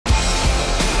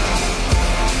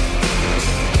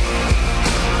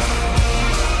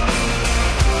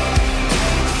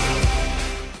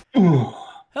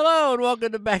Hello and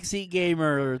welcome to Backseat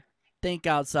Gamer. Think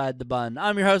outside the bun.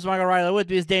 I'm your host, Michael Riley. With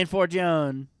me is Dane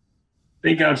Forgione.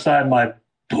 Think outside my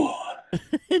butt.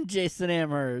 And Jason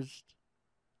Amherst.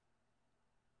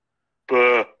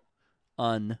 Buh.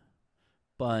 Bun.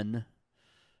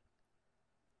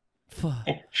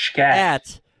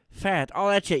 Scat. Fat. All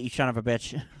that shit, you son of a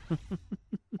bitch.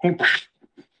 All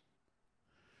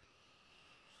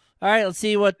right, let's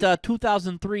see what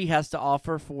 2003 has to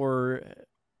offer for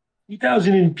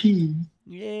 2000p.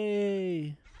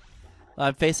 Yay.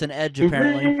 I'm facing Edge,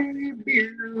 apparently.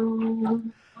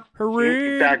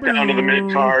 Hooray. Back down to the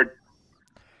mid card.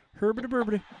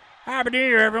 Happy New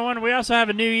Year, everyone. We also have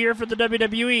a new year for the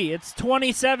WWE. It's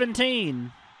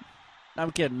 2017.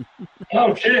 I'm kidding.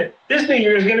 Oh, shit. This new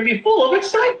year is going to be full of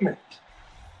excitement.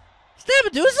 Step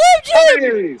into his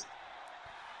Jim!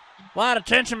 A lot of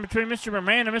tension between Mr.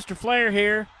 McMahon and Mr. Flair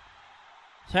here.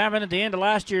 It's happened at the end of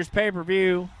last year's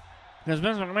pay-per-view because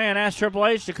Vince McMahon asked Triple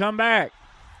H to come back.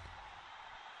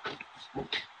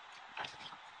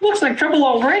 Looks like trouble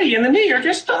already, and the new year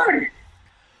just started.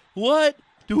 What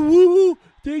do you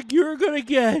think you're going to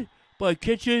get by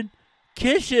kissing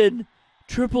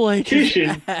Triple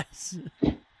H's ass?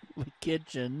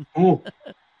 Kitchen. Oh.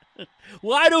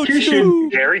 Why don't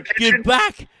you get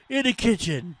back in the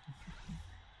kitchen?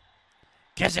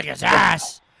 Kissing his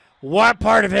ass. What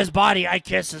part of his body I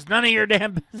kiss is none of your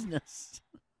damn business.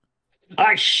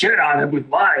 I shit on him with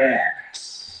my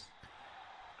ass.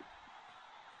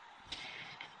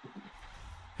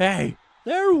 Hey,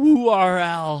 there you are,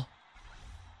 Al.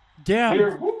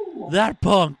 Damn, that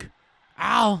punk.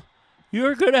 Al,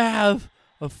 you're going to have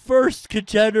a first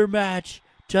contender match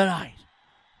tonight.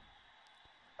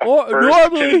 Or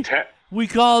normally, we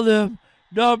call them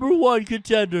number one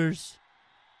contenders.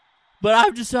 But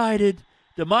I've decided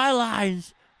that my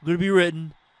lines are going to be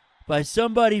written by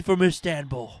somebody from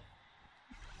Istanbul.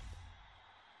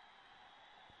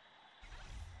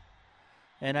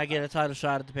 And I get a title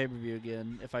shot at the pay-per-view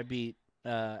again if I beat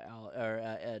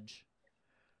Edge.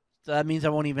 So that means I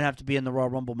won't even have to be in the Royal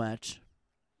Rumble match.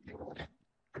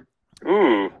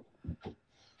 Ooh.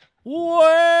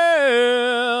 Well,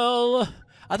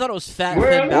 I thought it was Fat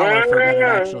Finn Balor for a minute,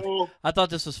 actually. I thought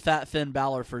this was Fat Finn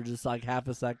Balor for just like half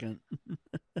a second.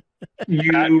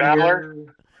 You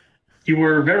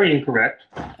were very incorrect.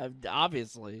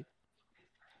 Obviously.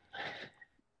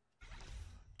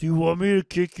 Do you want me to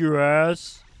kick your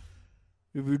ass?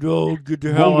 If you don't, get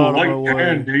the hell out of my way.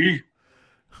 Candy.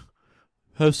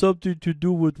 Has something to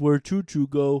do with where Choo Choo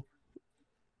go.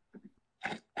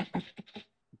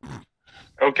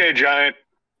 Okay, Giant.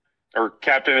 Or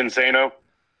Captain Insano.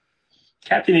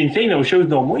 Captain Insano shows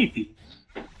no mercy.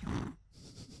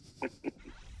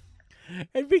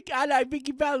 I like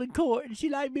Vicky Valancourt, and she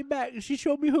liked me back, and she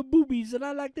showed me her boobies, and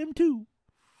I like them too.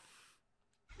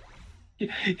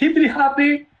 Hippity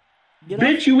hoppy.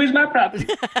 Bitch, you is my property.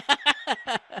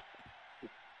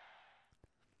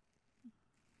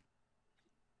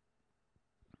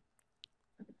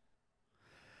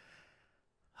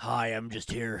 Hi, I'm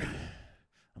just here.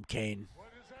 I'm Kane.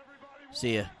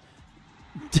 See ya.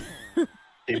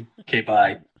 Okay,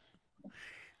 bye.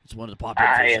 Just wanted to pop in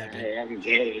for a second. I am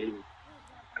Kane.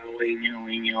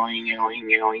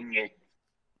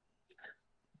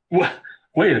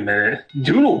 Wait a minute.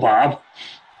 Doodle Bob.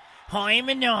 Hi,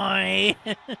 Manoy.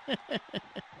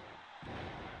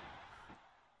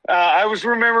 I was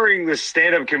remembering the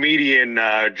stand-up comedian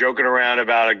joking around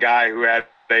about a guy who had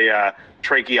a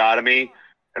tracheotomy,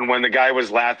 and when the guy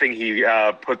was laughing, he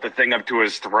put the thing up to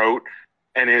his throat,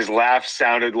 and his laugh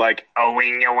sounded like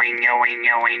 "oing, oing, oing,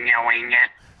 oing, oing."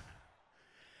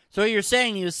 So you're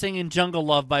saying he was singing Jungle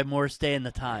Love by Morris Day and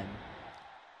the Time?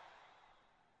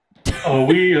 Oh,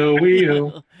 wee, oh, wee,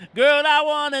 oh. Girl, I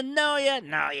want to know ya.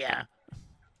 Know ya.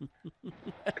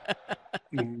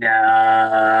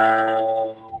 No.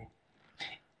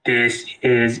 This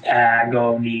is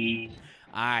agony.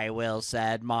 I will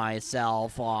set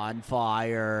myself on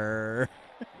fire.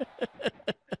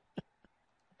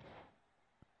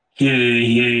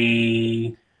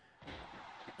 Hee.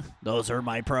 Those are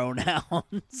my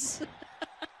pronouns.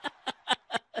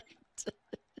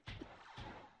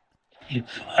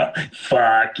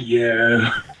 Fuck you.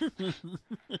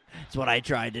 That's what I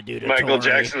tried to do to Michael Tori.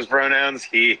 Jackson's pronouns.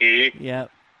 He.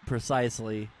 Yep,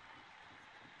 precisely.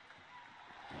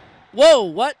 Whoa,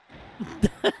 what?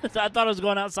 I thought I was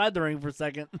going outside the ring for a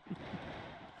second.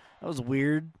 That was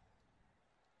weird.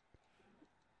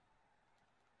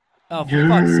 Oh, for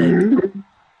fuck's sake.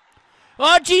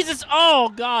 Oh, Jesus. Oh,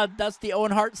 God. That's the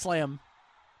Owen Hart slam.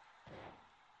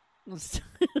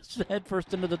 Head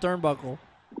first into the turnbuckle.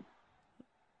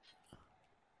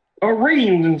 A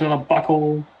reins into the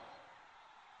buckle.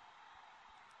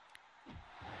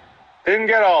 Didn't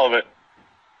get all of it.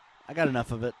 I got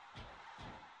enough of it.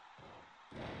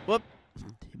 Whoop.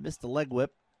 He missed the leg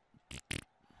whip.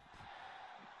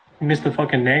 You missed the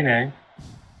fucking nay-nay.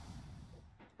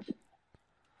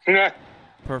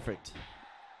 Perfect.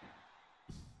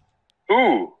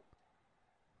 Ooh.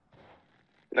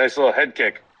 Nice little head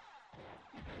kick.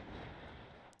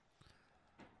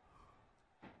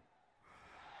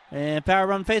 And power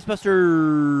run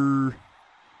facebuster.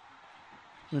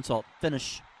 Insult.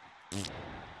 Finish.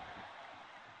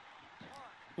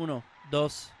 Uno.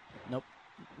 Dos. Nope.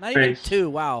 Not even two.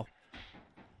 Wow.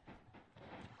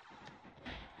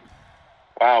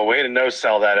 Wow, way to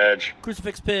no-sell that Edge.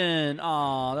 Crucifix pin.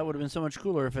 Aw, that would have been so much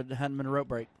cooler if it hadn't been a rope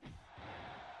break.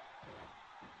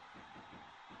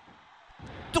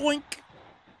 Doink!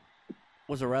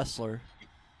 Was a wrestler.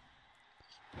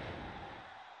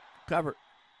 Cover.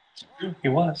 He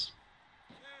was.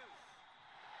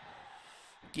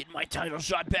 Getting my title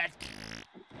shot back.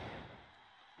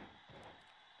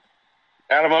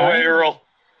 Out of my way, Earl.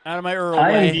 Out of my Earl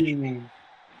way.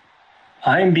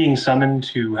 I am being summoned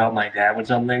to help my dad with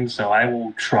something, so I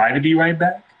will try to be right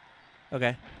back.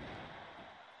 Okay.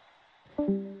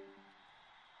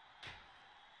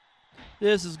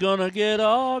 This is gonna get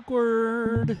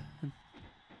awkward.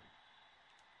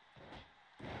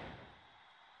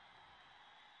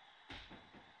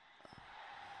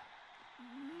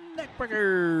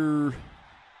 Neckbreaker.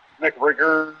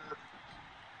 Neckbreaker.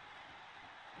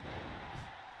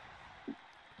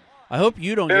 I hope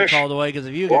you don't get called away, because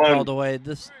if you get called away,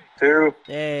 this... 2.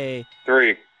 Hey.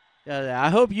 3. Yeah, I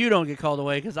hope you don't get called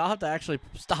away, because I'll have to actually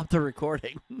stop the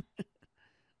recording.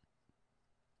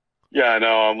 Yeah, I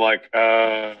know. I'm like,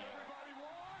 don't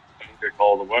get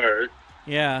called away.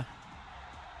 Yeah.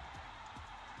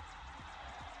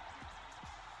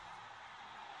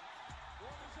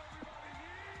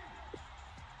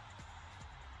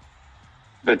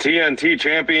 The TNT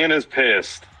champion is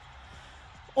pissed.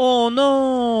 Oh,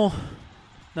 no.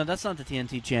 No, that's not the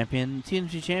TNT champion. The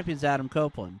TNT champion's Adam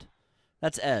Copeland.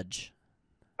 That's Edge.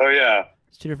 Oh, yeah.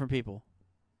 It's two different people.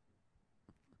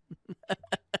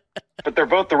 But they're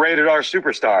both the rated R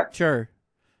superstar. Sure.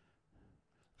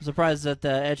 I'm surprised that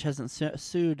Edge hasn't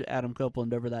sued Adam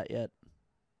Copeland over that yet.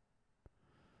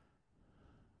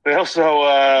 They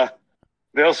also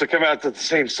come out to the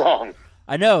same song.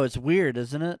 I know, it's weird,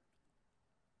 isn't it?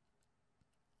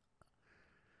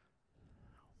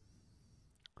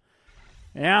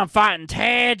 And now I'm fighting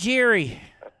Tajiri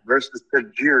versus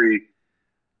Tajiri.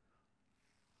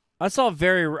 I saw a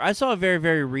very,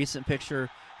 very recent picture.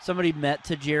 Somebody met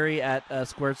Tajiri at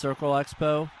Squared Circle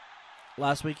Expo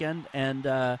last weekend, and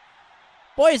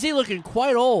boy, is he looking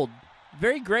quite old.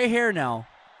 Very gray hair now.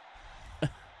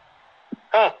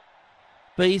 Huh.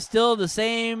 But he's still the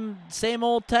same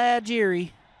old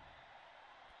Tajiri.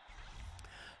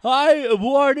 I am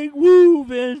warning Woo,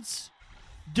 Vince.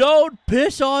 Don't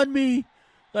piss on me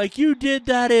like you did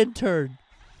that intern.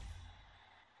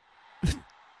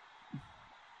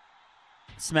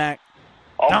 Smack.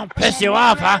 Don't piss you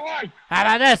off, huh? How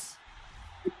about this?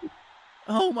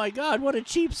 Oh my God, what a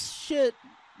cheap shit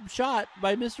shot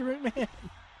by Mr. McMahon.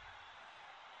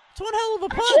 It's one hell of a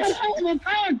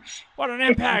punch. What an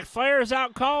impact. Flair is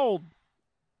out cold.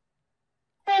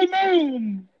 Oh,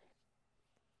 man.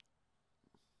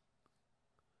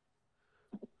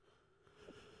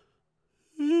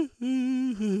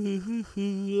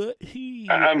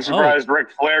 I'm surprised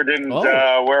Ric Flair didn't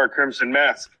wear a crimson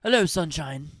mask. Hello,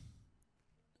 sunshine.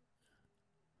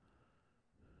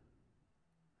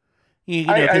 You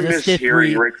know, I miss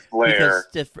hearing Ric Flair. A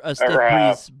stiff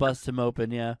breeze busts him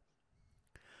open, yeah.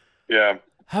 Yeah.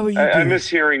 How are you doing? I miss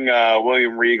hearing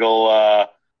William Regal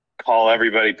call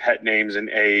everybody pet names in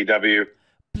AEW.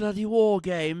 Bloody War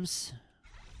Games.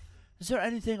 Is there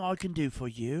anything I can do for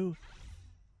you?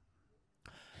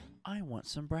 I want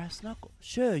some brass knuckles.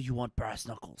 Sure, you want brass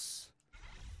knuckles.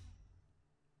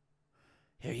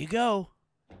 Here you go.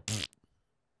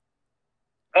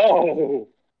 Oh.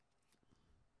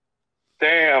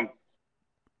 Damn.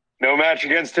 No match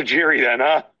against Tajiri then,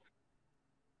 huh?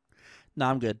 Nah,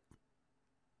 I'm good.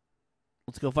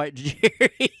 Let's go fight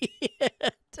Tajiri.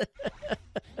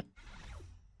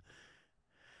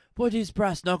 Boy, these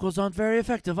brass knuckles aren't very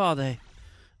effective, are they?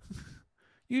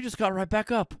 You just got right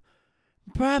back up.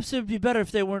 Perhaps it would be better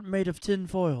if they weren't made of tin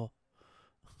foil.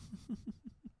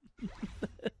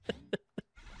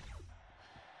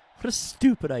 What a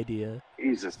stupid idea.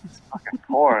 Jesus, it's fucking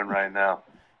pouring right now.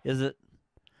 Is it?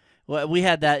 Well, we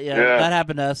had that. Yeah, that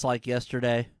happened to us like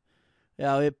yesterday.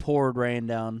 Yeah, it poured rain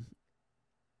down.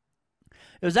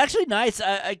 It was actually nice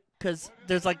because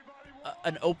there's like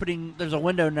an opening. There's a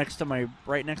window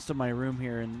right next to my room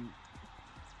here, and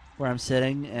where I'm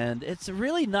sitting, and it's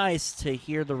really nice to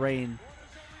hear the rain.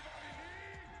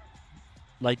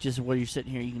 Like, just where you're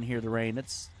sitting here, you can hear the rain.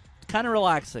 It's kind of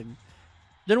relaxing.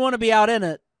 Didn't want to be out in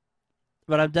it,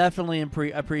 but I've definitely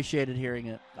appreciated hearing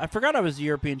it. I forgot I was the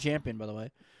European champion, by the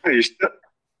way.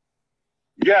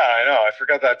 Yeah, I know. I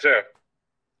forgot that, too.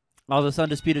 All this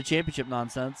undisputed championship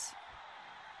nonsense.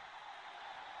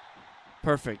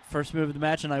 Perfect. First move of the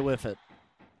match, and I whiff it.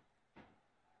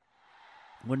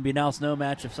 Wouldn't be an Al Snow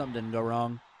match if something didn't go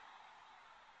wrong.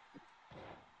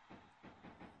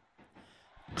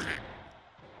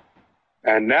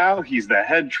 And now he's the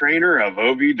head trainer of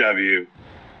OVW.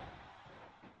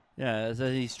 Yeah,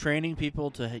 so he's training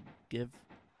people to give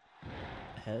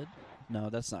head? No,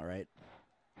 that's not right.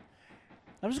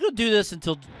 I'm just going to do this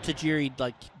until Tajiri,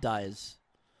 like, dies.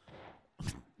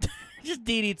 Just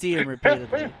DDT him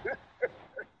repeatedly.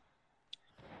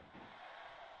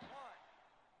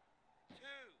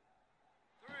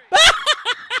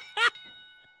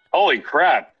 Holy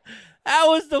crap. That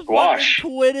was the fucking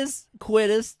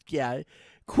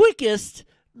quickest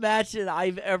match that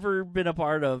I've ever been a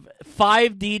part of.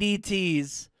 5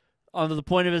 DDTs onto the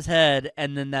point of his head,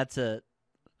 and then that's it.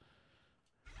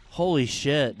 Holy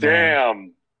shit, damn.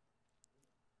 Man.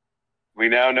 We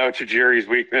now know Tajiri's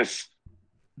weakness.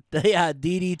 Yeah,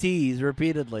 DDTs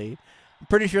repeatedly. I'm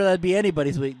pretty sure that'd be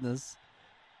anybody's weakness.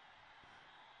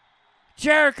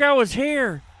 Jericho is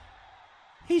here.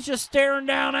 He's just staring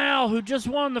down Al, who just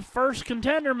won the first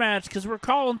contender match because we're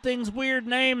calling things weird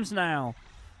names now.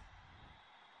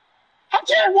 I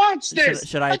can't watch this.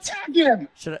 Should I attack him?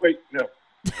 Wait, no.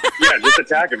 Yeah, just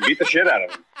attack him. Beat the shit out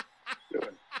of him. Do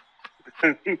it.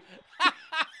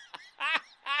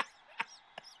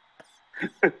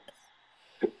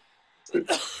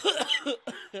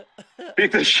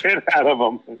 Beat the shit out of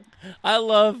him. I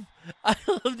love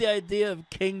the idea of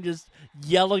King just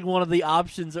yelling one of the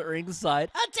options at ringside.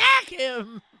 Attack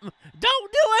him!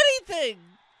 Don't do anything!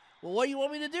 Well, what do you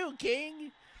want me to do,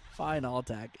 King? Fine, I'll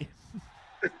attack him.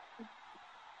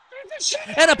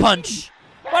 And a punch!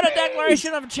 What a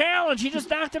declaration of a challenge! He just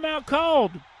knocked him out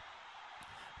cold.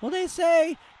 Well, they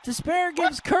say despair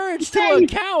gives courage to a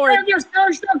coward. Despair gives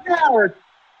courage to a coward.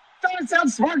 Doesn't sound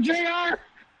smart, JR.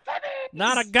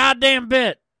 Not a goddamn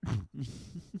bit.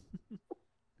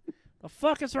 The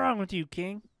fuck is wrong with you,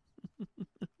 King?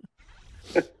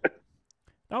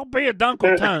 Don't be a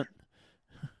dunkle tunt.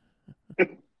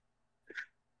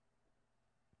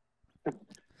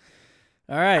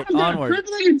 All right, onward.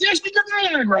 Crippling addiction to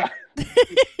Viagra.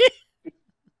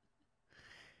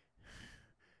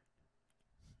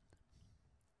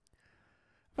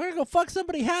 We're gonna go fuck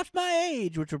somebody half my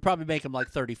age, which would probably make him like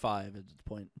 35 at this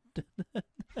point.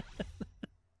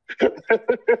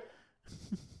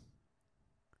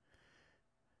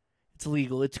 It's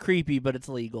legal. It's creepy, but it's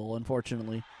legal,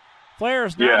 unfortunately.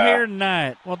 Flair's not here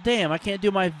tonight. Well, damn, I can't do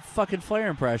my fucking Flair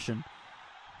impression.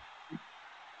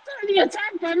 Being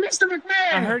attacked by Mr.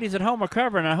 McMahon. I heard he's at home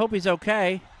recovering. I hope he's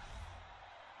okay.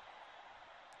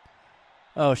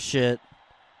 Oh, shit.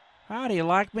 How do you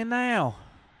like me now?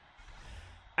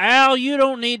 Al, you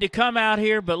don't need to come out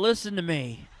here, but listen to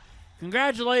me.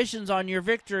 Congratulations on your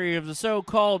victory of the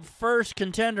so-called first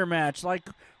contender match. Like,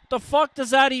 what the fuck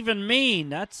does that even mean?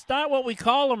 That's not what we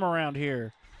call them around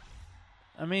here.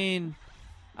 I mean,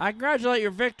 I congratulate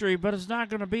your victory, but it's not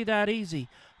going to be that easy.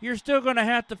 You're still going to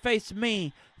have to face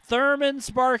me, Thurman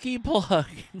Sparky Plug.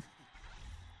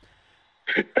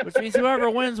 Which means whoever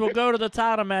wins will go to the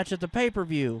title match at the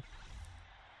pay-per-view.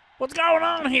 What's going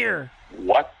on here?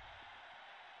 What?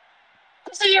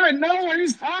 Does he even know what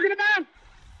he's talking about?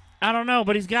 I don't know,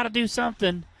 but he's got to do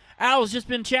something. Al's just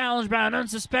been challenged by an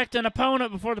unsuspecting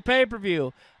opponent before the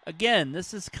pay-per-view. Again,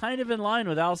 this is kind of in line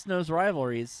with Al Snow's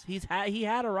rivalries. He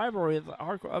had a rivalry,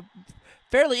 a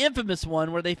fairly infamous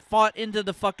one, where they fought into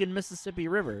the fucking Mississippi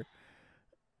River.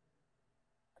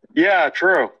 Yeah,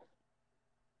 true.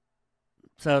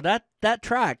 So that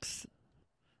tracks,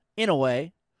 in a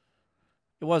way.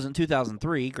 It wasn't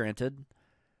 2003, granted.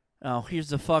 Oh, here's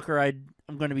the fucker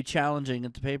I'm going to be challenging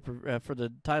at the paper for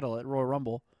the title at Royal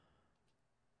Rumble.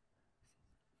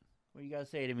 What do you got to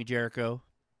say to me, Jericho?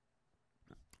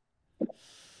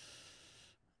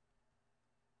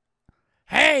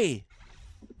 Hey!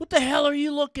 What the hell are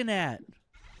you looking at?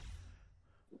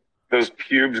 Those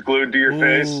pubes glued to your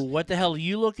face? What the hell are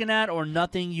you looking at, or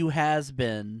nothing you has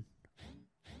been?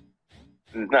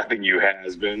 Nothing you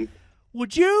has been.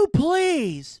 Would you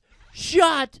please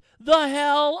shut the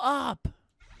hell up?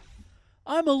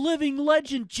 I'm a living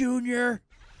legend, Junior.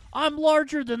 I'm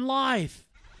larger than life.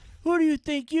 Who do you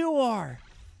think you are?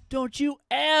 Don't you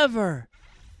ever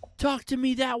talk to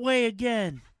me that way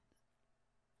again.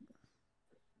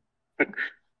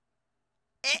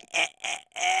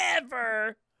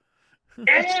 Ever.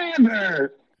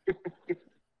 Ever.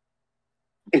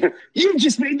 You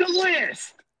just made the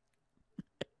list.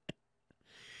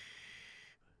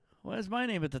 Why is my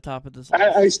name at the top of this list?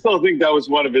 I still think that was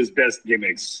one of his best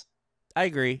gimmicks. I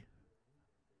agree.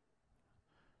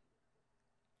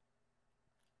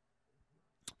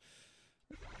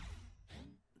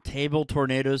 Table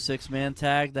tornado 6-man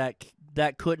tag.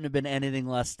 That couldn't have been anything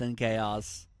less than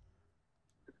chaos.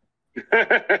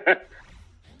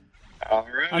 All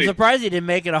right. I'm surprised he didn't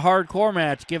make it a hardcore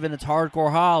match, given it's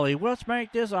Hardcore Holly. Let's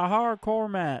make this a hardcore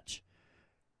match.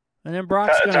 And then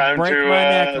Brock's going to break my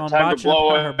neck on time to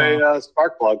blow a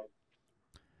spark plug.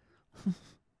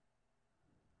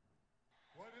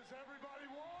 What does everybody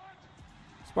want?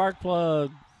 Spark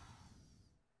plug.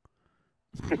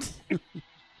 It's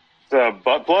a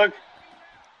butt plug?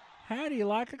 How do you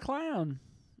like a clown?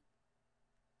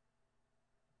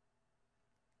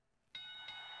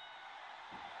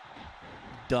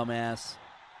 Dumbass.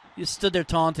 You stood there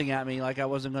taunting at me like I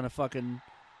wasn't going to fucking...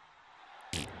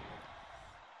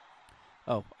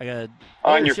 Oh, I got to...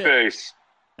 On your face.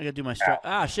 I got to do my strike.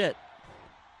 Ah, shit.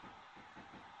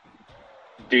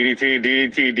 DDT,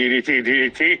 DDT, DDT,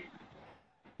 DDT.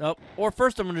 Nope. Or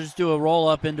first I'm going to just do a roll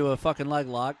up into a fucking leg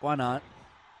lock. Why not?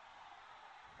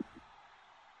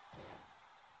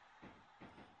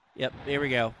 Yep, here we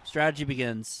go. Strategy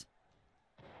begins.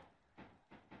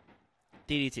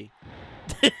 DDT.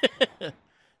 Too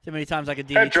many times I could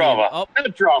DDT. Head drama. Oh,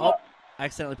 Head drama. Oh, I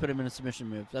accidentally put him in a submission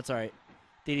move. That's all right.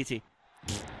 DDT.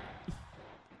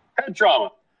 Head drama.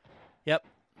 Yep.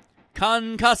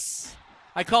 Concuss.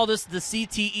 I call this the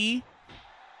CTE.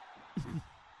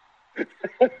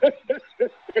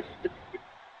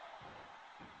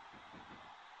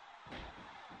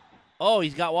 Oh,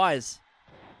 he's got wise.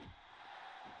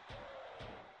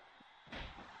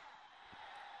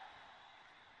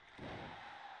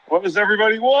 What does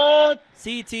everybody want?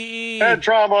 CTE. Head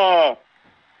trauma.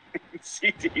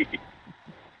 CTE.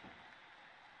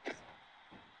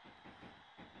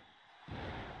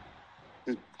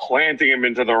 Just planting him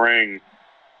into the ring.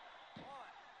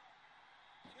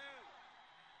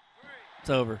 It's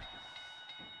over.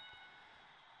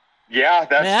 Yeah,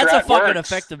 That's a fucking works.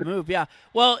 effective move. Yeah.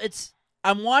 Well,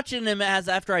 I'm watching him as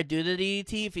after I do the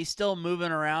DDT. If he's still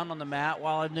moving around on the mat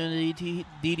while I'm doing the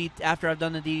DDT, after I've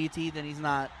done the DDT, then he's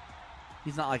not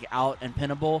like out and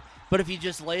pinnable. But if he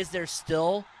just lays there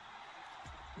still,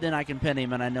 then I can pin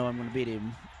him and I know I'm going to beat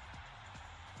him.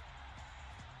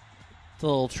 It's a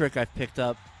little trick I've picked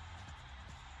up.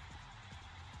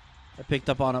 I picked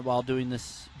up on it while doing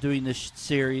this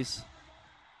series.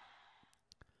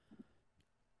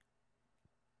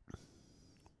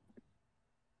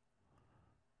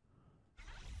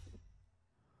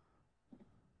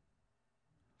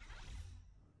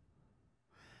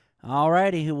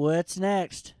 Alrighty, what's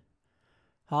next?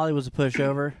 Holly was a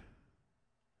pushover.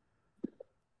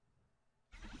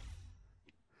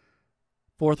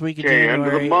 4th week of January. End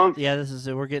of the month. Yeah,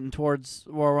 we're getting towards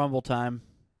Royal Rumble time.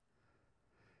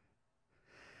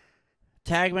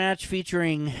 Tag match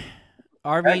featuring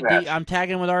RVD. I'm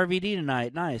tagging with RVD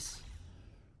tonight. Nice.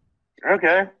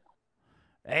 Okay.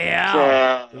 Hey,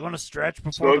 Al, you want to stretch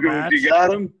before the match? You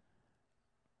got him.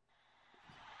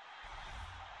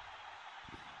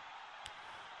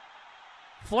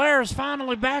 Flair is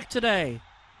finally back today.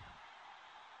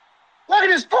 Look at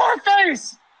his poor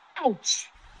face. Ouch.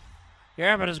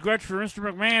 Yeah, but his grudge for Mr.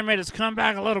 McMahon made us come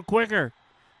back a little quicker.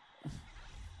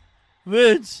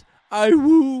 Vince, I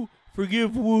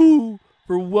forgive Woo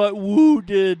for what Woo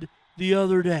did the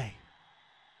other day.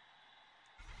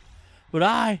 But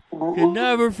I can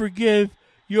never forgive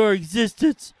your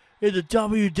existence in the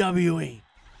WWE.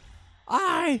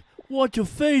 I want to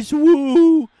face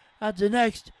Woo at the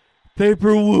next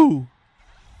pay-per-Woo.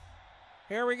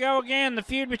 Here we go again. The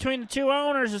feud between the two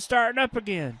owners is starting up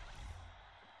again.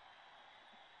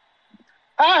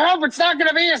 I hope it's not going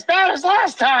to be as bad as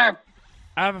last time.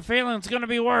 I have a feeling it's going to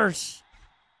be worse.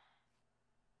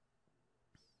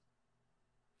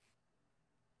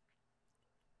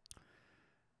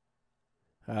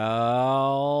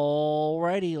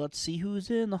 Alrighty, let's see who's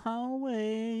in the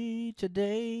hallway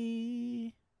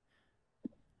today.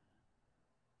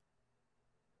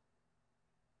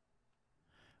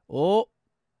 Oh,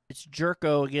 it's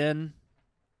Jerko again.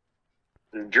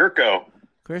 Jerko.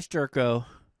 Chris Jerko.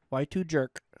 Y2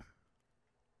 Jerk.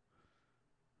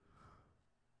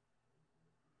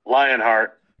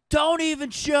 Lionheart. Don't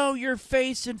even show your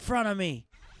face in front of me.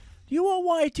 Do you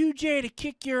want Y2J to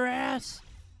kick your ass?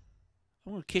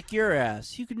 I'm going to kick your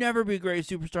ass. You could never be a great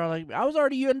superstar like me. I was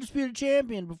already undisputed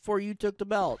champion before you took the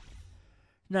belt.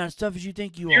 Not as tough as you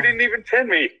think you You are. didn't even pin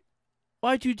me.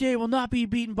 Y2J will not be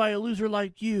beaten by a loser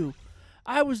like you.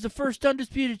 I was the first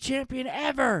undisputed champion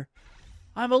ever.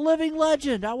 I'm a living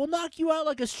legend. I will knock you out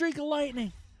like a streak of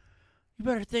lightning. You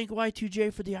better thank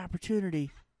Y2J for the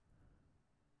opportunity.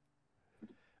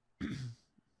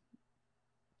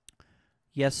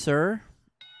 Yes, sir.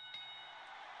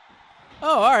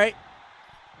 Oh, all right.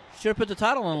 Should have put the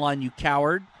title on the line, you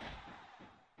coward.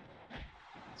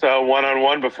 So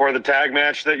 1-on-1 before the tag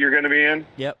match that you're going to be in?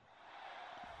 Yep.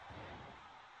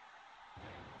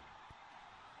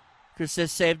 Could have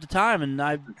just saved the time, and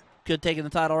I could have taken the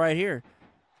title right here.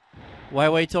 Why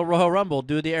wait till Royal Rumble?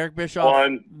 Do the Eric Bischoff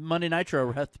Monday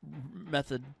Nitro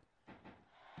method.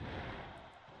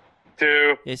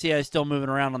 2. You see how he's still moving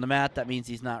around on the mat? That means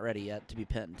he's not ready yet to be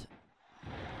pinned.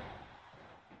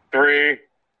 3.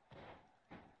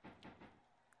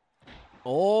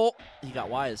 Oh, he got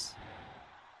wise.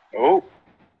 Oh.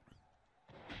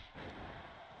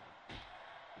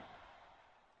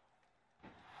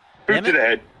 Boot Damn to it. the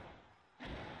head.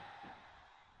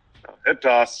 Oh, hip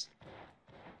toss.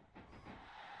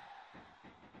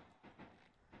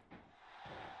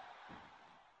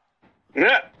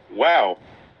 Yeah. Wow.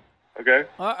 Okay.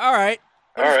 All right.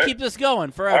 Let's All just right. keep this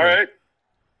going forever. All right.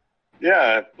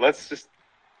 Yeah. Let's just.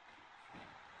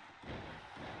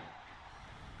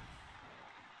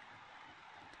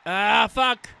 Ah,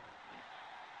 fuck.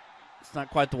 It's not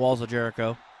quite the walls of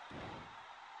Jericho.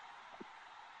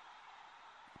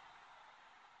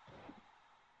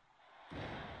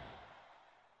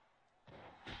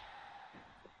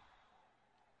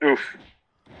 Oof.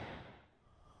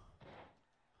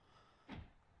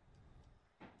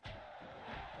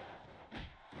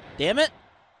 Damn it.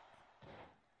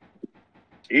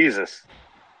 Jesus.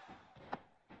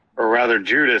 Or rather,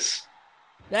 Judas.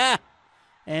 Ah.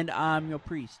 And I'm your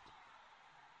priest.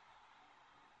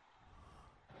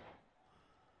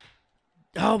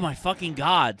 Oh my fucking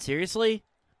God. Seriously?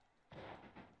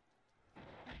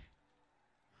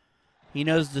 He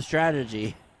knows the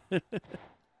strategy.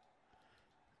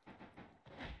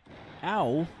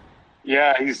 Ow.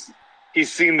 Yeah,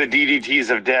 he's seen the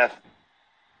DDTs of death.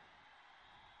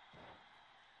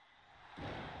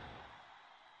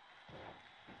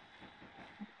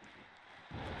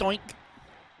 Doink.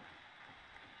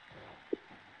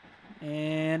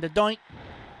 And a doink.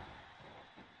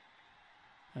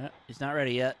 He's not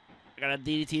ready yet. I gotta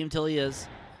DDT him till he is.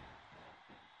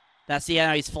 That's the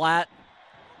how he's flat.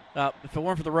 If it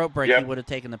weren't for the rope break, he would have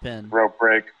taken the pin. Rope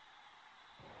break.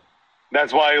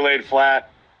 That's why he laid flat.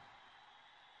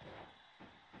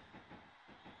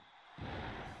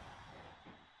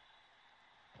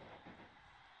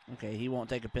 Okay, he won't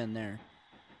take a pin there.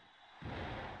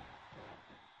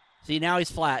 See, now he's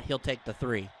flat. He'll take the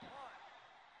 3. 1,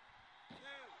 2,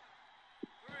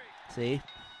 3. See?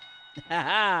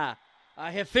 Ha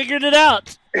I have figured it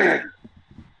out.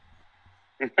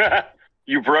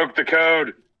 You broke the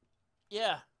code.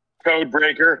 Yeah. Code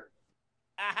breaker.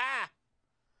 Aha.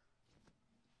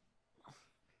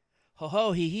 Ho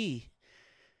ho hee hee.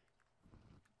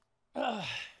 All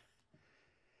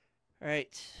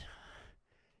right.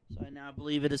 So I now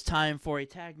believe it is time for a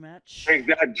tag match. Take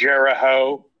that,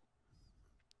 Jericho.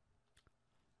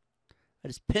 I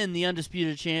just pinned the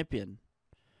undisputed champion.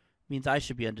 Means I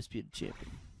should be undisputed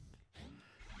champion.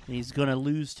 And he's going to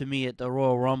lose to me at the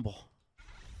Royal Rumble.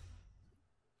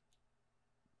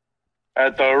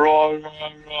 At the Royal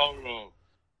Rumble.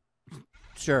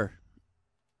 Sure.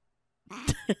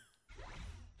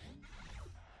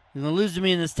 He's going to lose to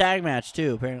me in this tag match,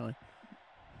 too, apparently.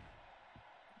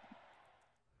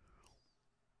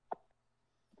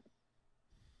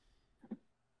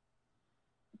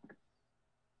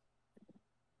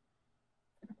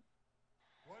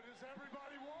 What does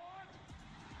everybody want?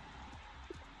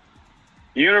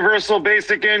 Universal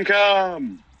basic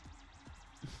income.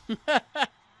 What does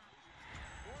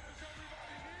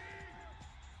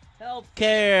everybody need?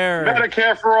 Healthcare.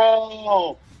 Medicare for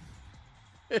all.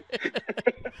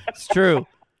 It's true.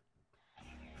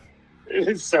 It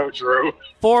is so true.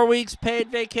 4 weeks paid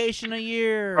vacation a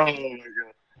year. Oh, my God.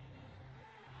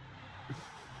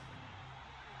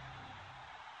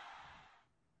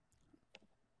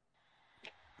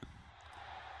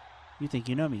 You think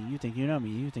you know me. You think you know me.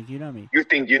 You think you know me. You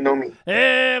think you know me?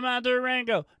 Hey, my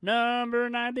Durango, number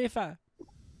 95.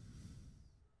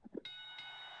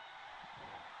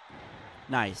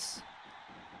 Nice.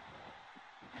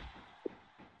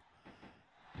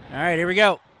 All right, here we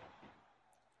go.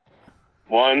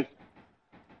 1,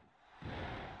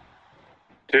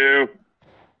 2,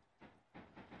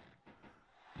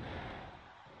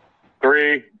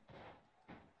 3,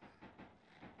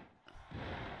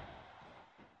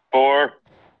 4.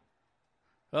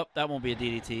 Oh, that won't be a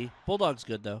DDT. Bulldog's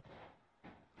good, though.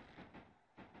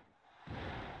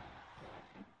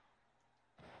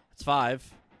 It's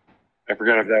 5. I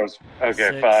forgot if that was...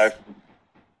 Okay, 6. 5.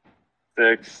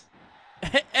 6.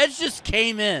 Edge just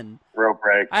came in. Rope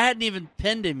break. I hadn't even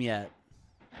pinned him yet.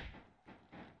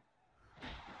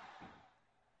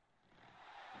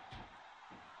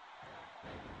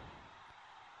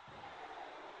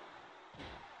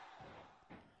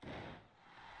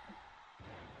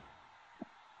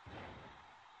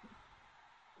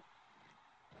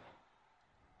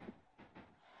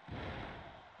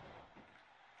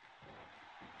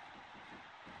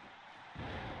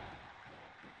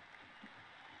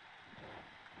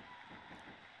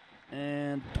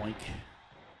 And doink.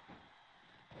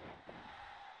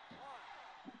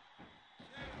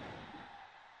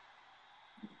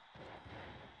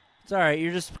 It's all right.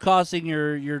 You're just causing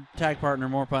your tag partner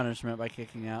more punishment by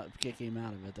kicking him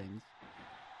out of it. Things.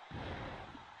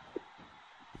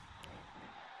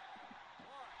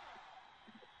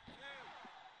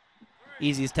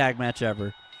 Easiest tag match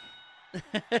ever.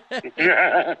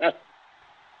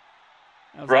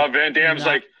 Rob Van Dam's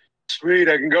like, sweet,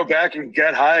 I can go back and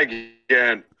get high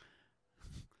again.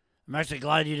 I'm actually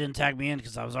glad you didn't tag me in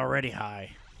because I was already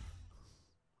high.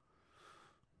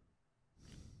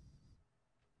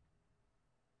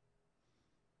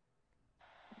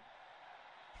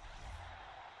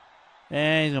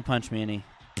 And he's going to punch me, and he...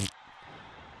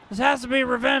 This has to be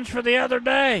revenge for the other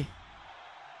day.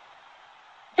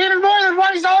 He did more than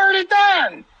what he's already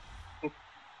done.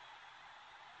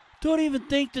 Don't even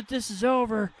think that this is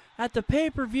over. At the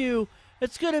pay-per-view,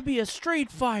 it's going to be a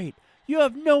street fight. You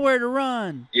have nowhere to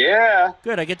run. Yeah.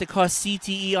 Good, I get to cause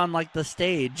CTE on, like, the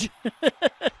stage.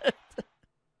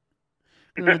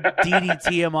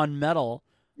 DDT him on metal.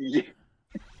 Yeah.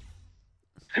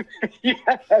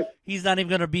 He's not even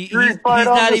going to be... He's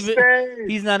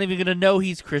not even going to know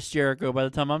he's Chris Jericho by the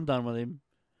time I'm done with him.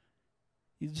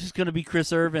 He's just going to be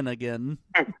Chris Irvin again.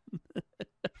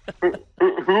 Who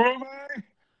am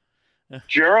I?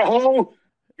 Jericho?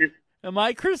 Am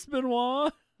I Chris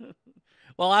Benoit?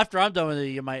 Well, after I'm done with it,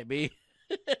 you might be.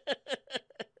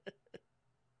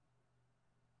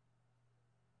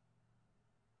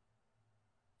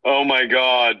 Oh, my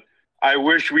God. I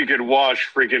wish we could watch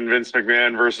freaking Vince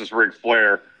McMahon versus Ric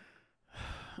Flair.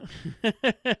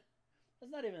 That's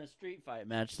not even a street fight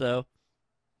match, though.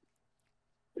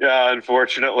 Yeah,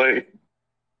 unfortunately.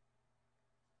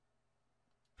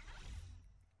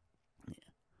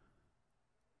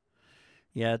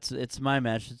 Yeah, it's my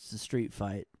match. It's a street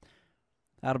fight.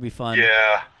 That'll be fun.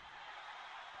 Yeah.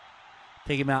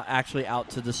 Take him actually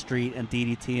out to the street and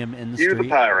DDT him in the You street. the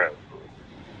pirate.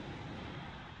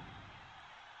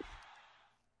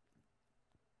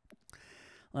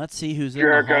 Let's see who's in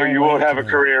Jericho, the hallway you won't have a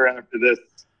today. career after this.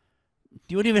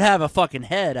 You wouldn't even have a fucking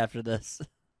head after this.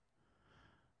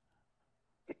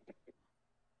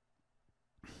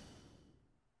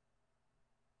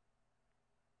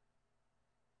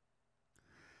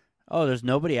 Oh, there's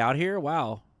nobody out here?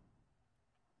 Wow.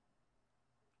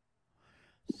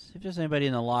 See if there's anybody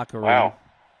in the locker room. Wow.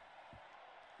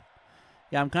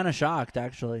 Yeah, I'm kind of shocked,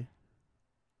 actually.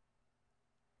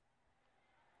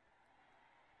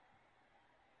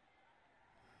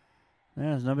 Yeah,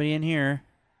 there's nobody in here.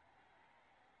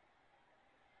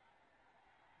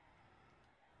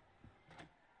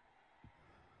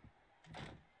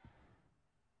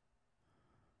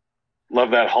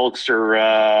 Love that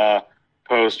Hulkster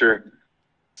poster.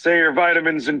 Say your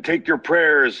vitamins and take your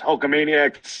prayers,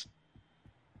 Hulkamaniacs.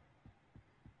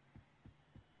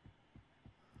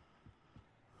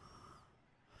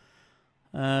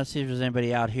 Let's see if there's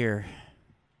anybody out here.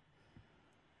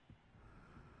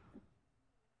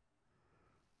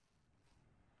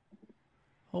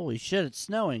 Holy shit, it's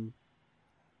snowing.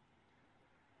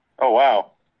 Oh,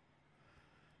 wow.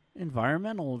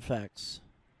 Environmental effects.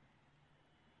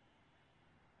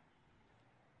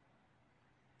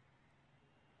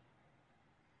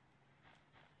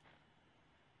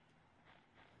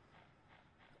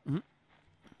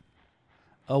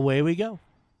 Away we go.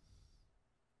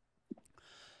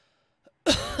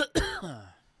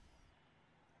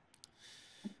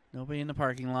 Nobody in the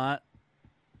parking lot.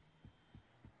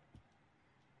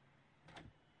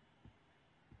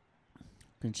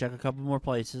 Can check a couple more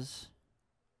places.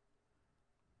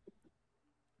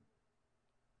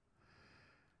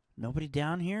 Nobody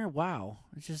down here? Wow.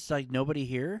 It's just like nobody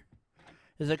here?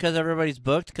 Is it because everybody's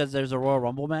booked because there's a Royal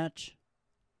Rumble match?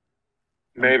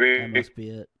 Maybe. That must be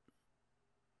it.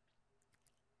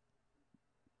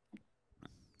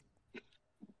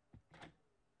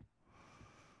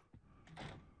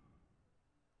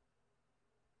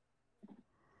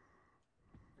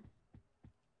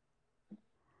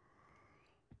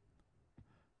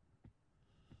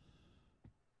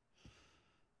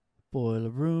 Boiler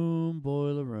room,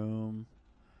 boiler room.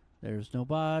 There's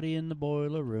nobody in the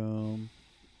boiler room.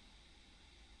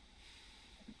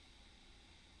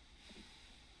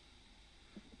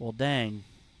 Well, dang.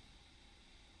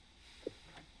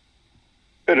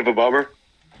 Bit of a bummer.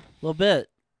 A little bit.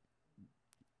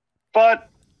 But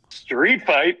street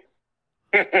fight.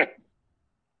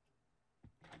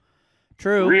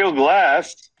 True. Real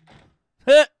glass.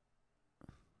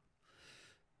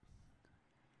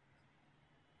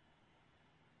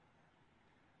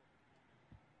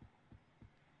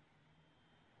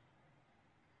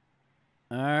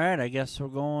 All right, I guess we're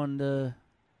going to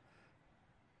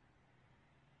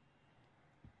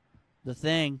the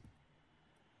thing.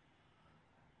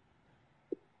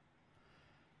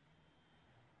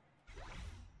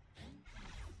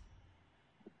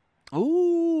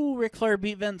 Ooh, Ric Flair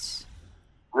beat Vince.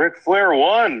 Ric Flair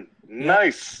won.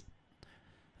 Nice.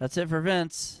 That's it for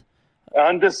Vince.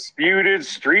 Undisputed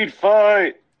street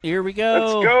fight. Here we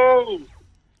go. Let's go.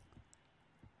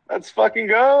 Let's fucking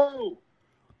go.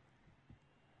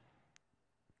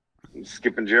 I'm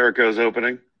skipping Jericho's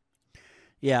opening.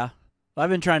 Yeah. I've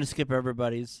been trying to skip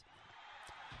everybody's.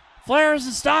 Flair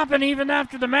isn't stopping even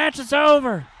after the match is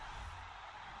over.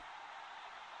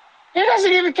 He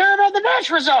doesn't even care about the match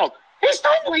result. He's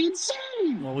totally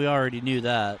insane. Well, we already knew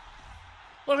that.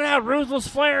 Look at how ruthless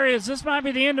Flair is. This might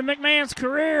be the end of McMahon's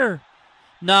career.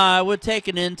 Nah, it would take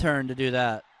an intern to do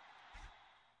that.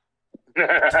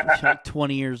 Like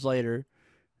 20 years later.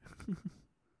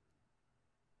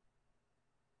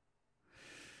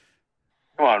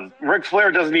 Come on. Ric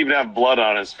Flair doesn't even have blood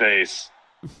on his face.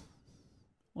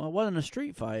 Well, it wasn't a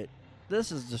street fight.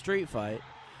 This is the street fight.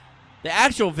 The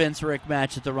actual Vince Rick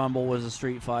match at the Rumble was a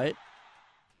street fight.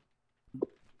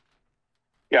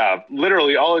 Yeah,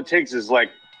 literally all it takes is like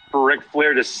for Ric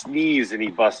Flair to sneeze and he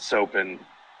busts open.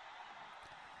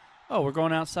 Oh, we're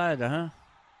going outside, huh?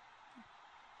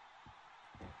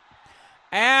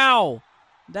 Ow!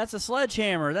 That's a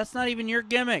sledgehammer. That's not even your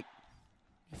gimmick.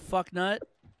 You fuck nut.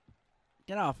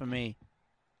 Get off of me.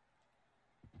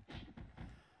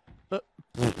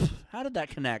 How did that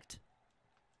connect?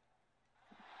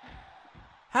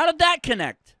 How did that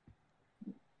connect?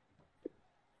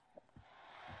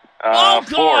 Oh,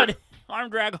 God! Arm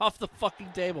drag off the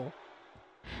fucking table.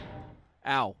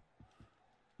 Ow.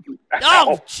 Ow.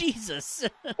 Oh, Jesus.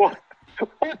 What the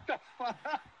fuck?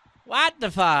 What the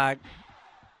fuck?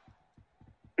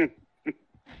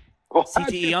 What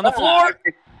CTE on the floor.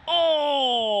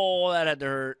 Oh, that had to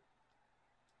hurt.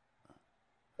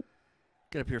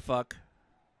 Get up here, fuck.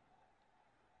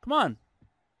 Come on.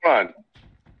 Come on.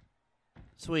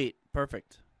 Sweet.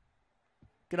 Perfect.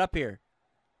 Get up here.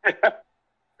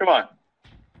 Come on.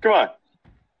 Come on.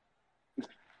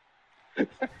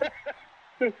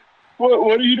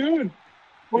 What are you doing?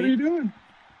 What are you doing?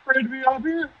 Afraid to be up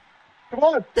here? Come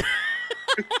on.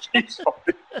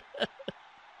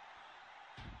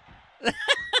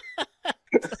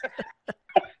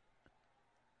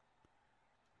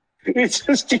 He's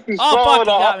just keeps Oh, fuck, falling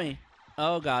he off. got me.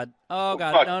 Oh, God. Oh,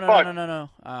 God. Fuck, No.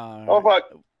 Oh,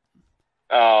 fuck.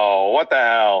 Oh, what the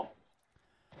hell?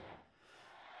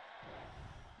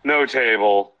 No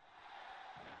table.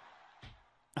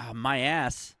 Oh, my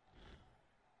ass.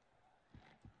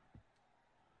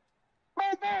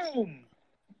 Boom!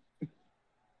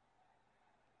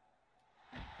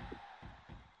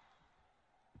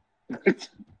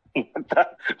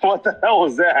 What the hell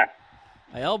was that?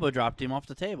 I elbow dropped him off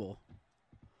the table.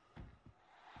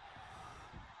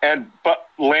 But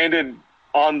landed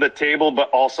on the table, but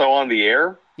also on the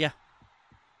air? Yeah.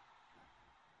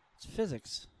 It's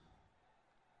physics.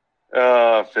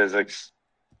 Physics.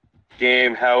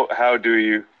 Game, how do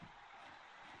you?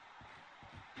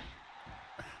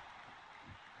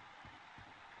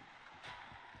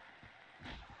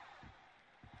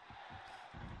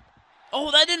 Oh,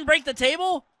 that didn't break the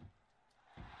table?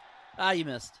 Ah, you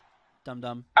missed.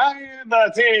 Dum-dum. I am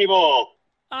the table.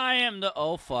 I am the...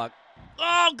 Oh, fuck.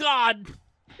 Oh, God.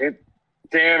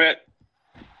 Damn it.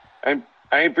 I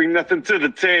ain't bring nothing to the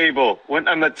table. Went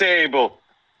on the table.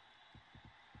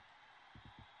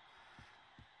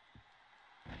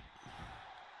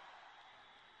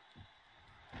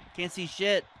 Can't see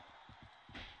shit.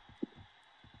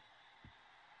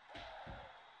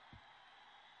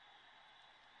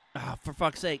 Ah, for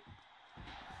fuck's sake.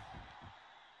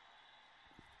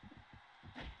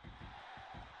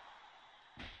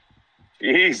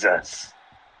 Jesus.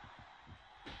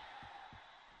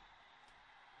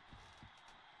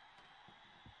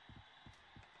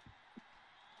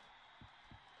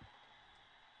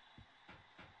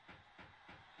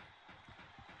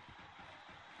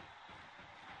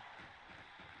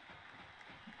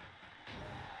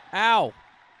 Ow.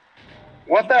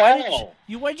 What the hell?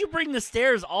 Why'd you bring the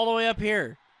stairs all the way up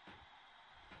here?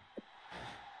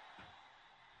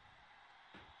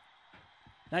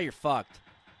 Now you're fucked.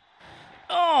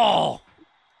 Oh!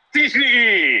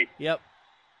 CTE! Yep.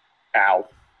 Ow.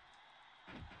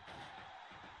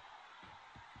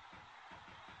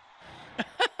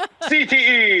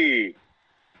 CTE!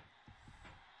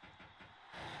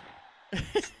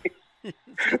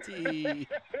 CTE.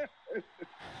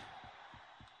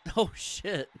 Oh,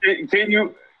 shit. Can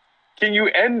you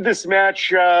end this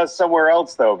match somewhere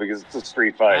else, though, because it's a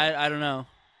street fight? I don't know.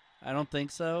 I don't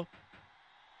think so.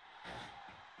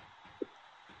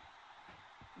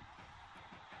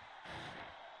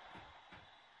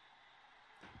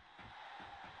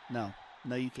 No.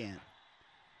 No, you can't.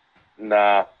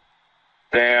 Nah.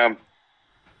 Damn.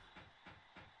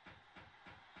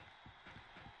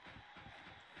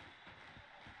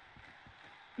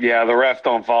 Yeah, the ref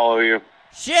don't follow you.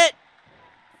 Shit!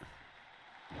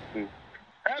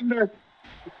 Abner.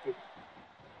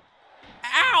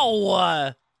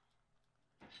 Ow!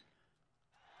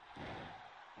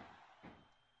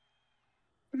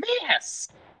 Yes.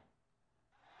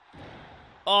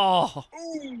 Oh,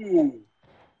 Ooh.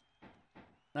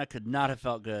 that could not have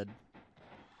felt good.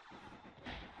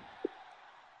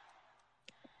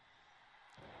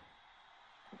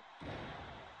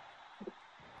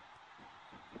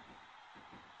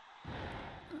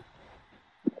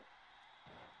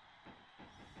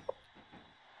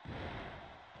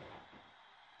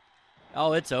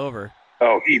 Oh, it's over.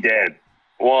 Oh, he did.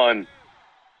 1,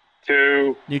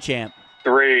 2, New champ.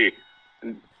 3,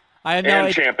 I am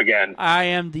and champ again. I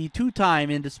am the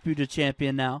 2-time Undisputed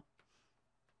Champion now.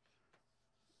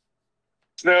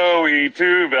 Snowy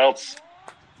 2 belts.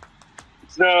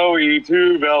 Snowy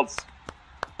 2 belts.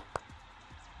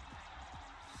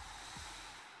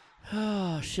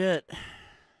 Oh, shit.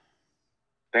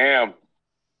 Damn.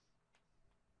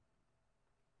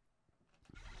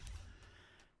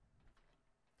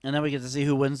 And then we get to see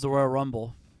who wins the Royal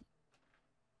Rumble.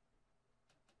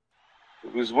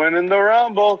 Who's winning the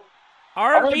Rumble?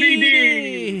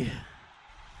 RVD!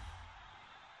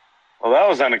 Well, that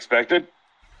was unexpected.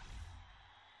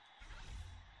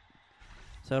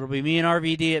 So it'll be me and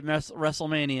RVD at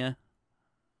WrestleMania.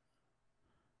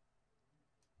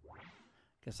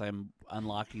 Guess I'm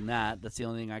unlocking that. That's the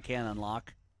only thing I can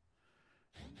unlock.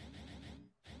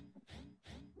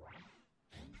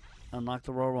 Unlock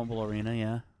the Royal Rumble arena,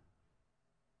 yeah.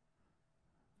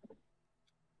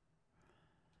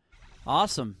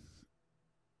 Awesome.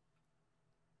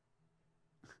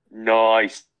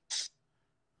 Nice.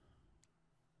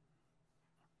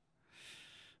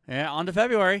 Yeah, on to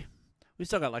February. We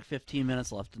still got like 15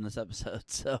 minutes left in this episode,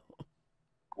 so.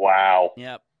 Wow.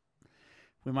 Yep.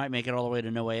 We might make it all the way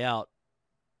to No Way Out.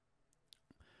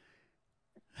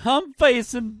 I'm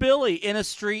facing Billy in a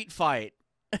street fight.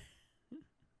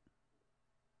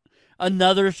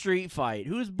 Another street fight.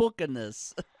 Who's booking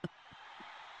this?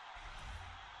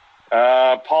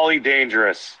 Pauly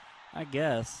Dangerous. I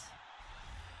guess.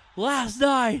 Last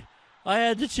night, I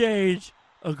had to change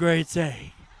a great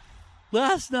saying.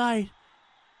 Last night,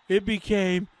 it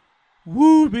became,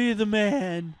 Woo be the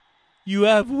man. You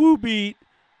have woo beat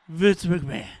Vince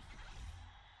McMahon.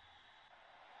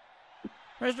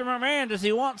 Mr. McMahon, does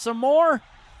he want some more?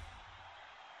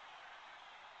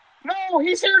 No,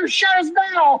 he's here to shut us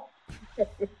down.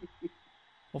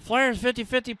 Well, Flair's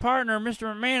 50-50 partner,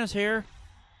 Mr. McMahon, is here.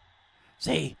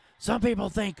 See, some people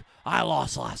think I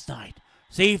lost last night.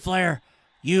 See, Flair,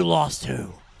 you lost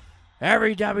too.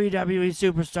 Every WWE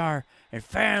superstar and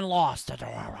fan lost at the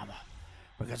Royal Rumble.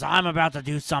 Because I'm about to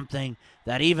do something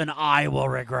that even I will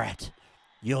regret.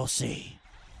 You'll see.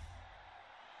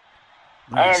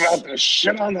 I'm about to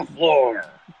shit on the floor.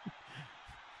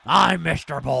 I'm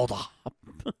Mr. Bulldog.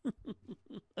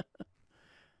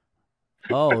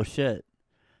 Oh, shit.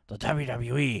 The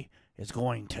WWE is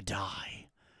going to die.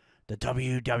 The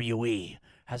WWE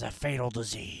has a fatal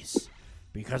disease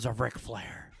because of Ric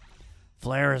Flair.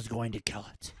 Flair is going to kill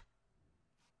it.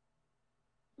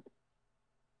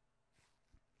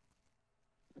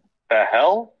 The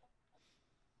hell?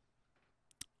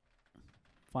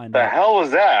 Find The out. hell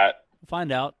was that?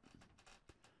 Find out.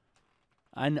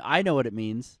 I know what it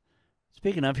means.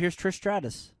 Speaking of, here's Trish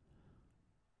Stratus.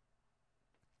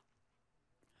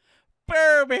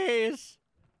 Boobies!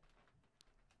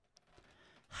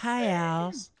 Hi,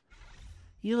 Al.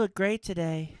 You look great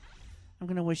today. I'm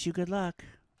going to wish you good luck.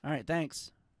 All right,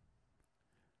 thanks.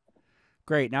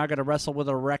 Great, now I got to wrestle with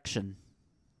erection.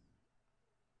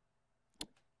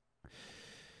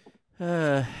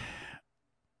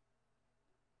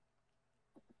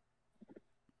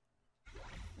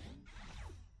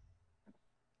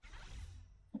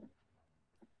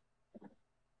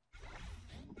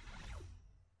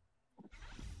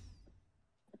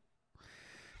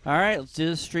 All right, let's do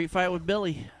this street fight with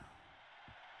Billy.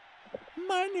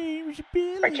 My name's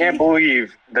Billy. I can't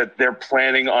believe that they're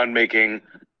planning on making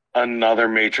another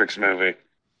Matrix movie.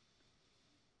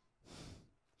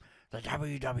 The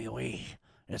WWE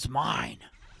is mine.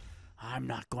 I'm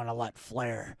not going to let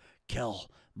Flair kill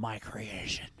my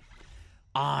creation.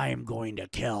 I'm going to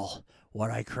kill what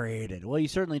I created. Well, you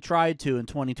certainly tried to in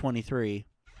 2023.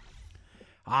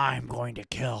 I'm going to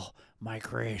kill my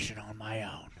creation on my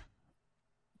own.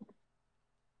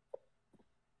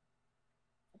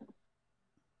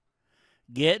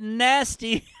 Getting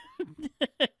nasty.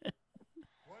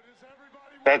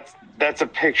 That's a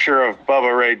picture of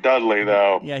Bubba Ray Dudley,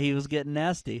 though. Yeah, he was getting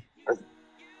nasty.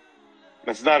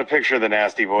 That's not a picture of the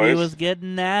Nasty Boys. He was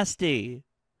getting nasty.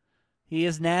 He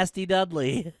is Nasty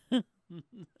Dudley.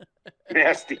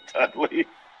 Nasty Dudley.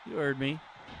 You heard me.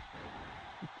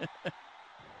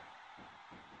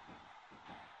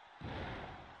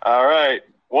 All right.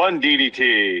 1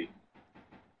 DDT.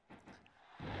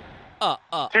 2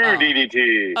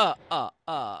 DDT.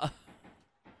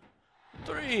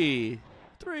 3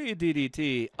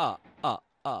 DDT.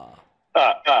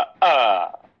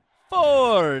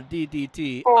 4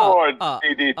 DDT. 4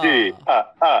 DDT.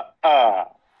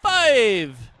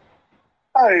 5.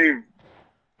 5.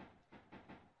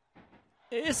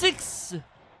 6.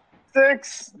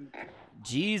 6.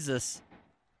 Jesus.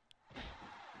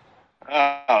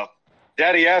 Oh,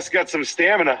 Daddy Ass got some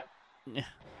stamina.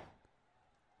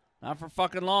 Not for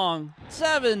fucking long.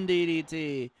 7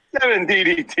 DDT. 7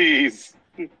 DDTs.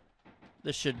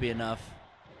 This should be enough.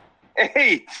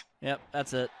 8. Yep,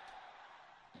 that's it.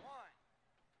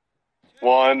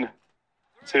 1,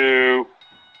 2.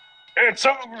 It's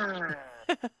over.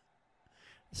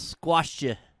 Squashed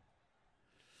you.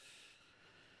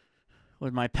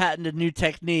 With my patented new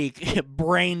technique,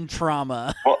 brain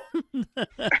trauma. Well,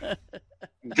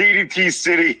 DDT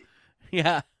City.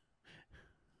 Yeah.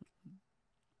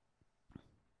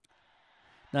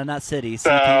 No, not City.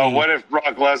 CTE. What if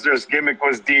Brock Lesnar's gimmick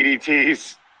was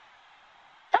DDTs?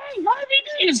 Hey,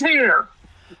 RVD is here.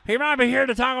 He might be here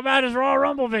to talk about his Royal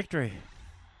Rumble victory.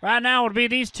 Right now would be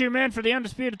these two men for the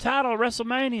undisputed title at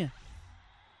WrestleMania.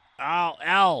 Oh,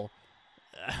 L.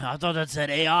 I thought that said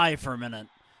AI for a minute.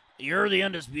 You're the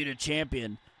undisputed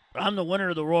champion, but I'm the winner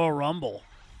of the Royal Rumble.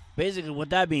 Basically what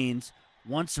that means,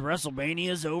 once the WrestleMania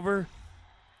is over,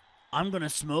 I'm going to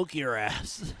smoke your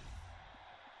ass.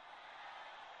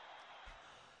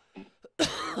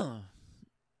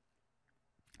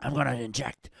 I'm going to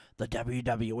inject the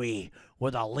WWE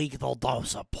with a lethal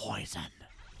dose of poison.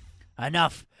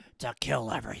 Enough to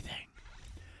kill everything.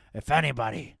 If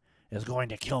anybody is going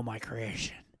to kill my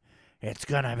creation, it's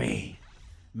going to be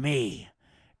me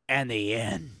and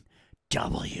the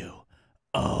NWO.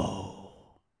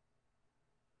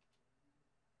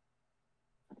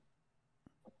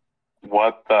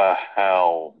 What the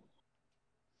hell?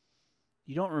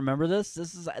 You don't remember this?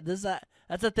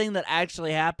 That's a thing that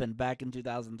actually happened back in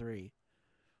 2003.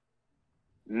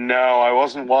 No, I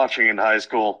wasn't watching in high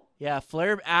school. Yeah,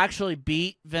 Flair actually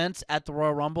beat Vince at the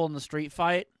Royal Rumble in the street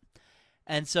fight.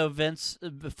 And so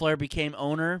Flair became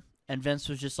owner, and Vince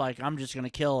was just like, I'm just going to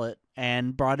kill it,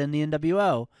 and brought in the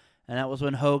NWO. And that was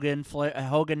when Hogan,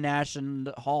 Nash, and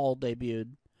Hall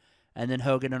debuted. And then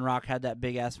Hogan and Rock had that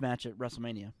big-ass match at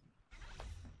WrestleMania.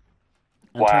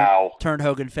 And Wow. Turned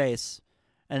Hogan face.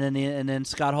 And then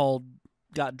Scott Hall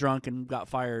got drunk and got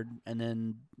fired, and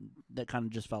then that kind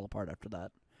of just fell apart after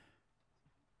that.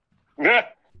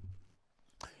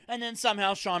 And then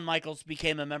somehow Shawn Michaels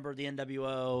became a member of the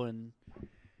NWO, and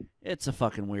it's a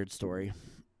fucking weird story.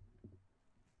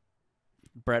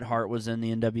 Bret Hart was in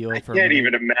the NWO for a minute. I can't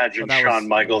even imagine Shawn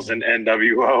Michaels in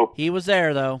NWO. He was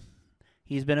there, though.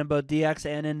 He's been in both DX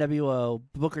and NWO.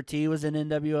 Booker T was in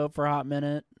NWO for a hot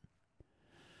minute.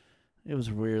 It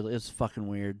was weird. It was fucking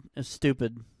weird. It's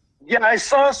stupid. Yeah, I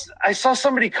saw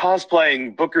somebody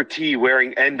cosplaying Booker T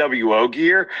wearing NWO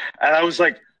gear, and I was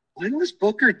like, when was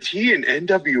Booker T in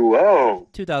NWO?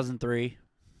 2003.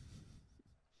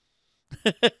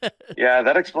 Yeah,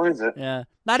 that explains it. Yeah.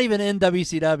 Not even in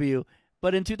WCW,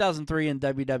 but in 2003 in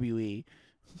WWE.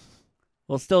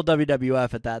 Well, still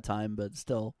WWF at that time, but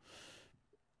still.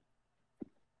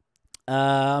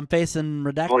 I'm facing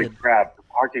Redacted. Holy crap, the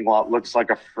parking lot looks like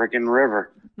a freaking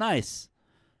river. Nice.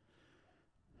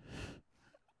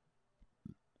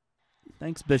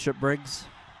 Thanks, Bishop Briggs.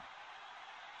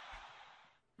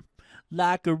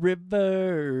 Like a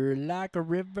river, like a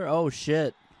river. Oh,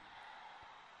 shit.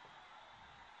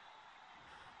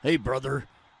 Hey, brother.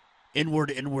 Inward,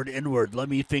 inward, inward. Let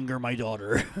me finger my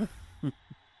daughter.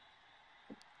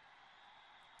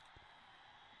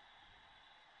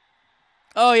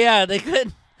 Oh, yeah, they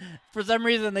couldn't. For some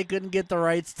reason, they couldn't get the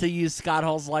rights to use Scott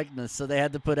Hall's likeness, so they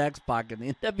had to put X-Pac in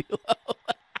the NWO.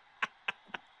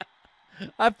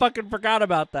 I fucking forgot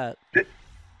about that.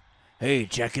 Hey,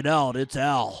 check it out. It's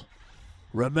Al.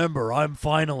 Remember, I'm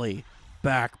finally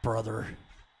back, brother.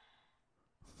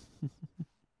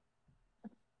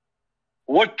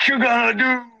 What you gonna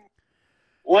do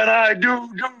when I do?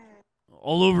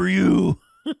 All over you.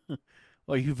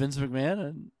 Are you Vince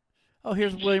McMahon? And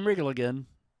here's William Regal again.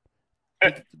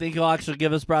 Think he'll actually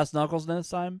give us brass knuckles next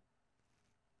time?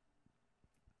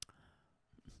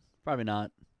 Probably not.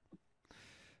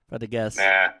 If I had to guess.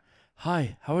 Nah.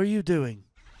 Hi, how are you doing?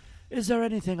 Is there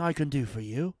anything I can do for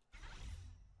you?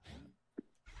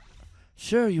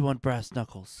 Sure, you want brass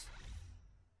knuckles.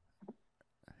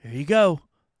 Here you go.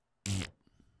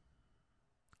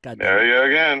 God damn There it. you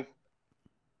again.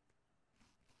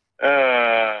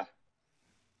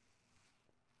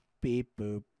 Beep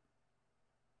boop.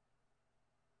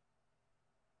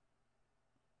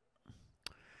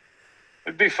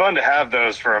 It'd be fun to have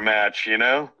those for a match, you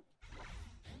know?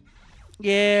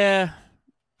 Yeah.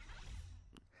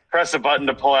 Press a button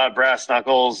to pull out brass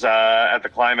knuckles at the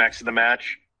climax of the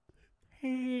match.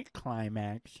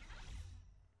 Climax.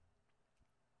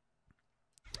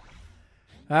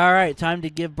 All right, time to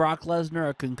give Brock Lesnar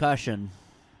a concussion.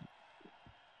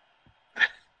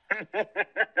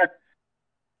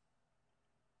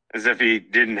 As if he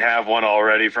didn't have one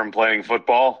already from playing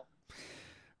football.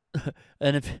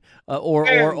 And if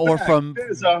or from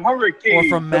There's a hurricane or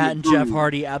from Matt and coming Jeff through.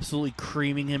 Hardy absolutely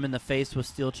creaming him in the face with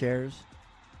steel chairs.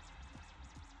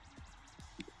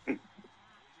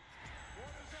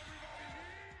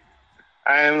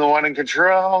 I am the one in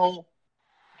control.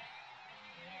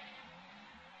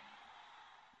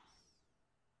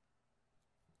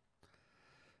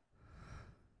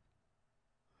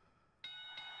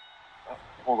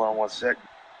 Hold on one sec.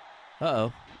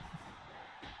 Uh-oh.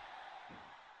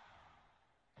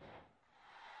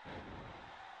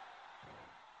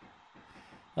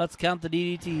 Let's count the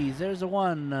DDTs. There's a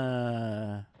one.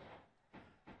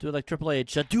 Do it like Triple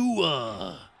H.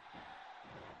 Shadua.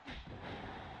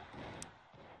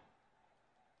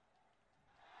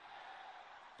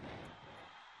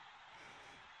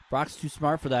 Brock's too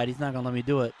smart for that. He's not going to let me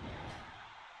do it.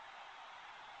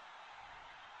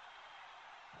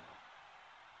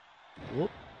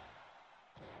 Whoop.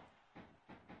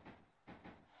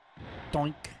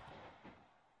 Doink.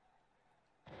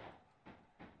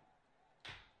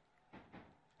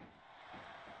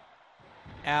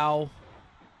 Ow.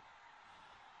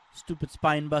 Stupid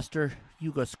spine buster.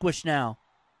 You go squish now.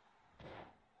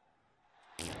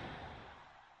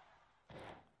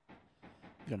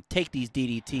 You're going to take these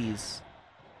DDTs.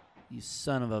 You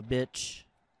son of a bitch.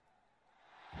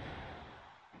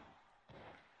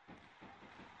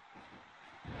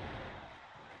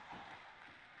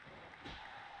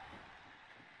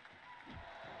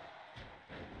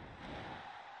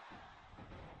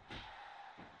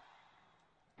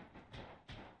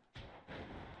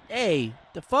 Hey,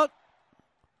 the fuck?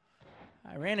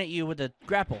 I ran at you with a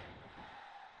grapple.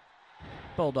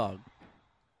 Bulldog.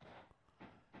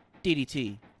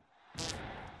 DDT.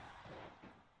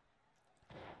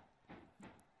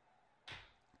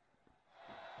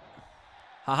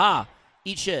 Haha.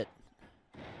 Eat shit.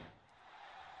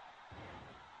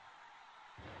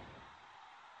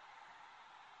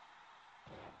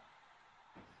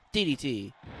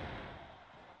 DDT.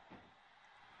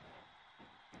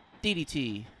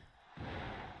 DDT.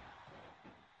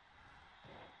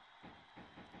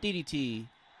 DDT.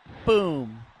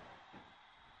 Boom.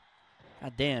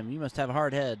 God damn, you must have a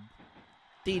hard head.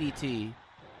 DDT.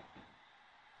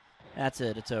 That's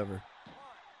it, it's over.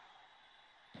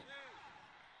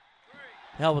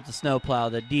 Hell with the snowplow,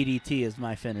 the DDT is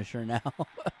my finisher now.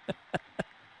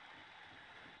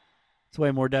 It's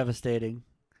way more devastating.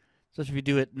 Especially if you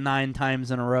do it 9 times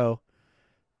in a row.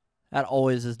 That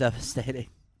always is devastating.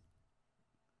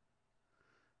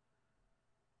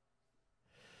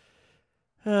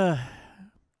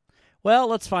 Well,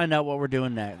 let's find out what we're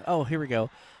doing next. Oh, here we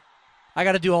go. I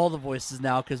got to do all the voices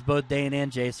now because both Dane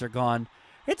and Jace are gone.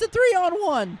 It's a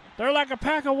 3-on-1. They're like a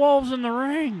pack of wolves in the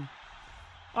ring.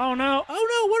 Oh, no.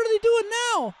 Oh, no. What are they doing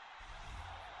now?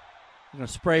 I'm going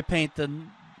to spray paint the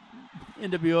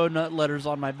NWO nut letters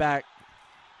on my back.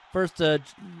 First,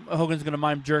 Hogan's going to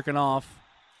mime jerking off.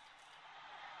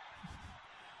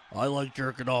 I like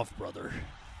jerking off, brother.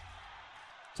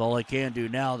 It's all I can do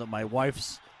now that my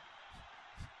wife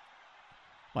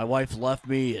left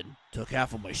me and took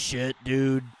half of my shit,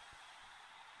 dude.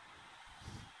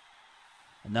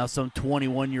 And now some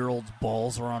 21-year-old's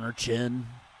balls are on her chin.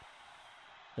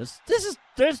 This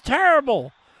is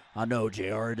terrible. I know,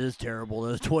 JR, it is terrible.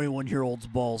 Those 21-year-old's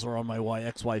balls are on my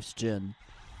ex-wife's chin.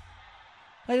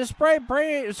 They just sprayed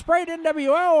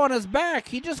NWO on his back.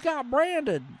 He just got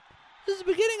branded. This is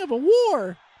the beginning of a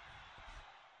war.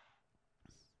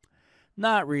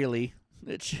 Not really.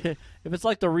 If it's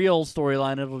like the real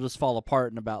storyline, it'll just fall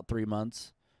apart in about 3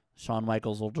 months. Shawn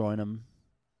Michaels will join him.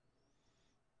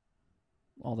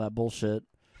 All that bullshit.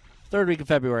 3rd week of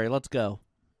February. Let's go.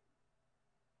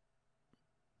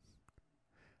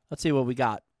 Let's see what we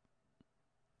got.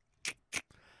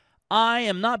 I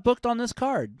am not booked on this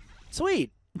card.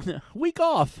 Sweet. Week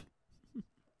off.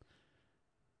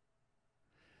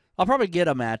 I'll probably get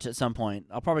a match at some point.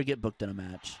 I'll probably get booked in a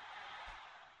match.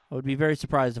 I would be very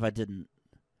surprised if I didn't.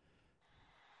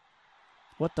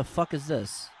 What the fuck is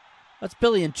this? That's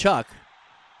Billy and Chuck.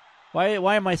 Why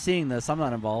am I seeing this? I'm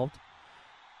not involved.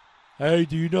 Hey,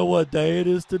 do you know what day it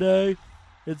is today?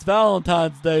 It's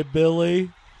Valentine's Day,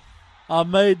 Billy. I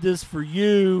made this for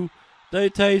you. They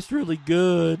taste really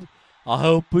good. I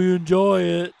hope you enjoy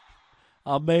it.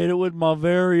 I made it with my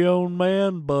very own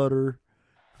man butter.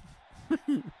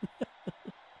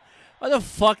 Why the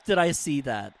fuck did I see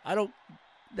that? That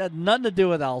had nothing to do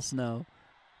with Al Snow.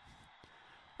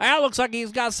 That looks like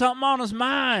he's got something on his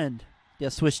mind. Yeah,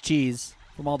 Swiss cheese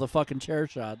from all the fucking chair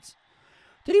shots.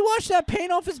 Did he wash that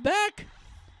paint off his back?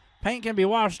 Paint can be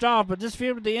washed off, but this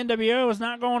feud with the NWO is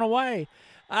not going away.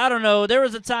 I don't know. There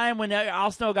was a time when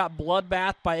Al Snow got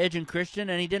bloodbathed by Edge and Christian,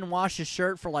 and he didn't wash his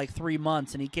shirt for like 3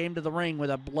 months, and he came to the ring with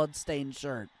a blood-stained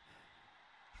shirt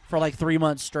for like 3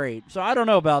 months straight. So I don't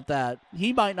know about that.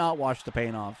 He might not wash the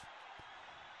paint off.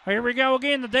 Here we go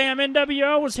again. The damn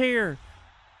NWO was here.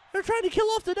 They're trying to kill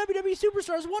off the WWE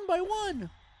superstars one by one.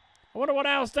 I wonder what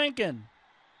Al's thinking.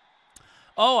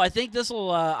 Oh, I think this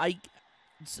will,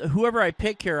 whoever I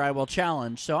pick here, I will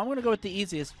challenge. So I'm going to go with the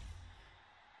easiest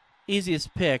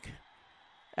pick,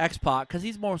 X-Pac, because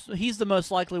he's the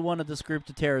most likely one of this group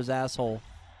to tear his asshole.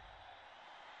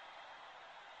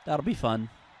 That'll be fun.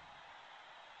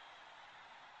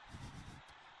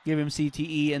 Give him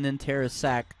CTE and then tear his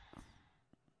sack.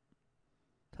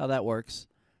 That's how that works.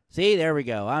 See, there we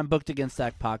go. I'm booked against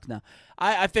X-Pac now.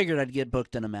 I figured I'd get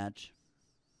booked in a match.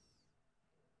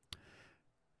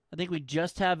 I think we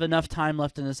just have enough time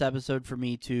left in this episode for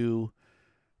me to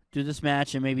do this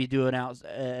match and maybe do an out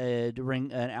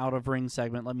of ring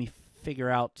segment. Let me figure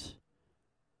out.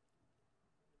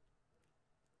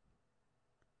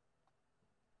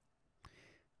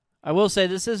 I will say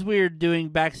this is weird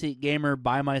doing Backseat Gamer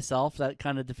by myself. That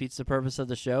kind of defeats the purpose of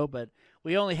the show, but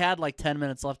we only had like 10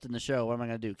 minutes left in the show. What am I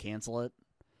going to do? Cancel it?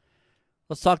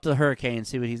 Let's talk to the Hurricane and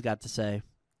see what he's got to say.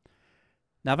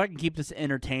 Now, if I can keep this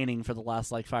entertaining for the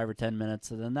last like 5 or 10 minutes,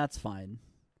 then that's fine.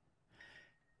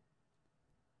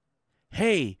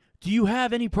 Hey, do you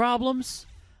have any problems?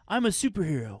 I'm a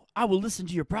superhero. I will listen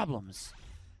to your problems.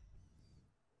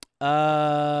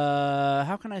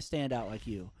 How can I stand out like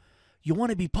you? You want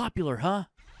to be popular, huh?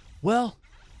 Well,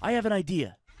 I have an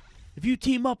idea. If you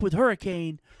team up with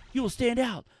Hurricane, you will stand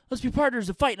out. Let's be partners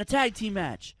and fight in a tag team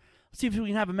match. Let's see if we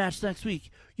can have a match next week.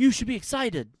 You should be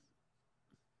excited.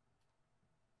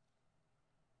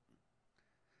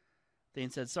 Dane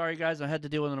said, sorry, guys, I had to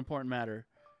deal with an important matter.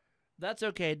 That's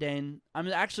okay, Dane. I'm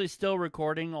actually still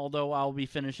recording, although I'll be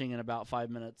finishing in about 5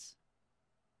 minutes.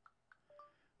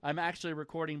 I'm actually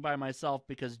recording by myself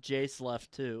because Jace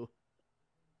left, too.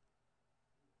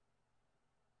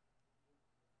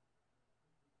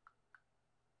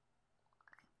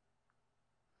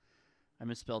 I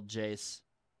misspelled Jace.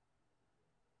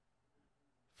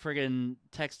 Friggin'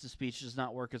 text-to-speech does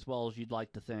not work as well as you'd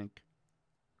like to think.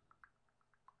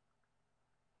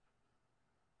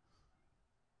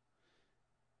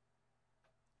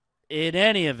 In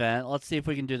any event, let's see if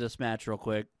we can do this match real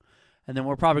quick. And then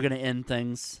we're probably going to end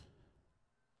things.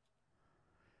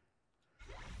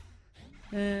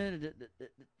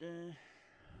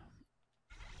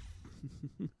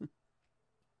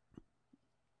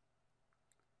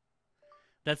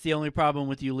 That's the only problem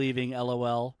with you leaving,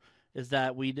 LOL, is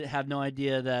that we have no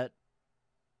idea that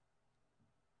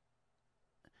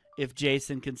if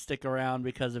Jason can stick around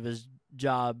because of his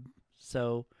job.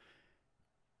 So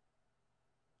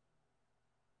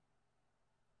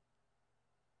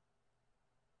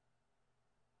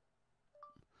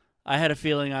I had a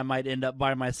feeling I might end up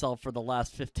by myself for the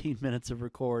last 15 minutes of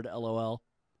record, LOL.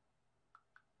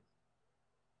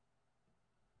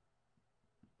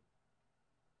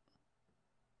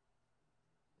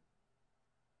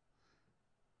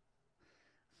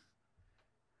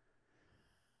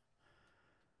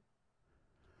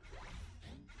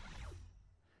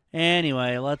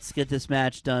 Anyway, let's get this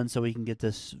match done so we can get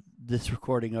this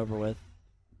recording over with.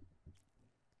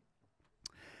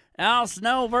 Al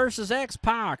Snow versus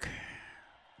X-Pac.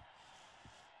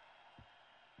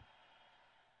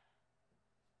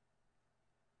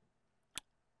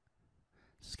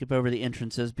 Skip over the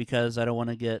entrances because I don't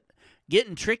want to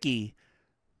getting tricky.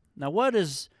 Now, what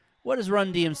does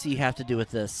Run DMC have to do with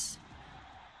this?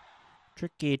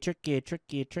 Tricky, tricky,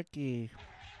 tricky, tricky.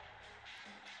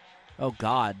 Oh,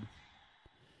 God.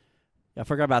 I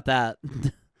forgot about that.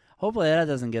 Hopefully that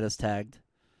doesn't get us tagged.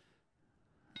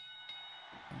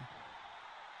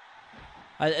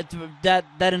 That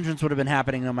entrance would have been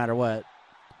happening no matter what.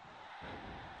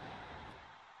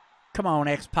 Come on,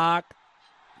 X-Pac.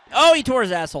 Oh, he tore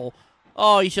his asshole.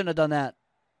 Oh, he shouldn't have done that.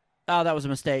 Oh, that was a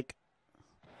mistake.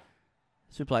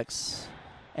 Suplex.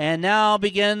 And now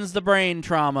begins the brain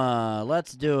trauma.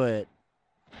 Let's do it.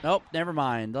 Nope, never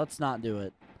mind. Let's not do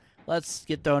it. Let's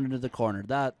get thrown into the corner.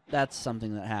 That's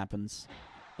something that happens.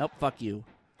 Nope, fuck you.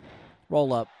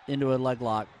 Roll up into a leg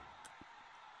lock.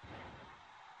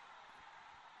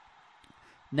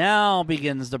 Now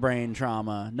begins the brain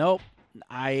trauma. Nope,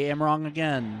 I am wrong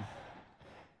again.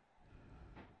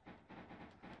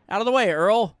 Out of the way,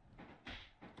 Earl.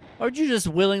 Why would you just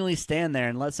willingly stand there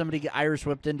and let somebody get Irish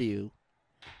whipped into you?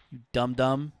 You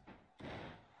dum-dum.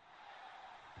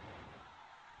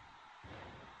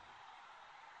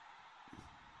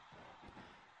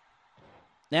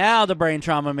 Now the brain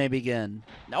trauma may begin.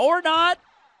 Or not.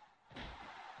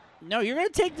 No, you're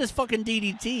going to take this fucking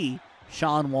DDT.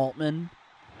 Sean Waltman.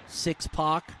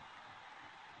 Six-Pac. What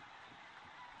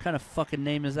kind of fucking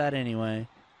name is that anyway?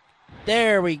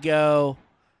 There we go.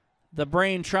 The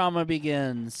brain trauma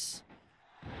begins.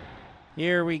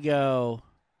 Here we go.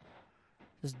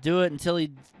 Just do it until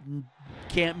he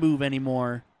can't move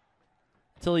anymore.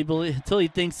 Until he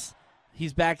thinks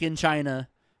he's back in China.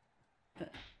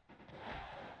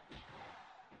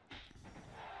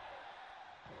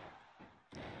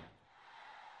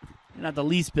 Not the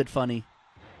least bit funny.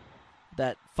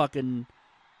 That fucking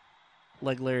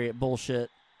leg lariat bullshit.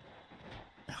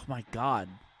 Oh my God.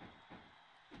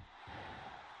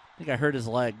 I think I hurt his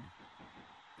leg.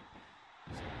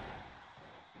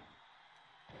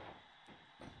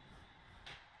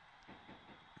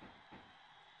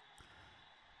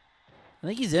 I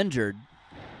think he's injured.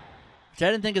 Which I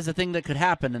didn't think is a thing that could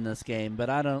happen in this game, but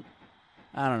I don't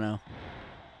know.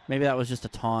 Maybe that was just a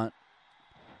taunt.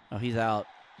 Oh, he's out.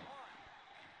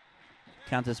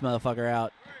 Count this motherfucker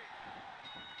out.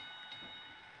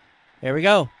 Here we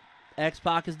go.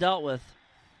 X-Pac is dealt with.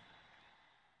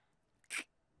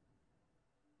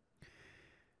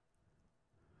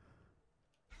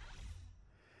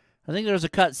 I think there's a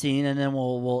cutscene, and then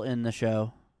we'll end the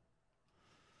show.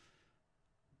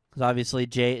 Because obviously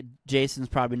Jason's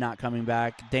probably not coming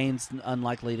back. Dane's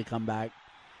unlikely to come back.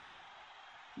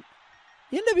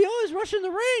 The NWO is rushing the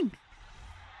ring.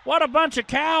 What a bunch of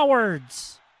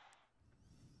cowards.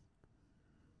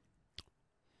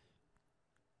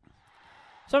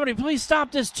 Somebody please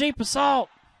stop this cheap assault.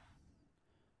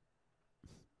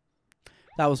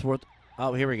 That was worth...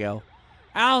 Oh, here we go.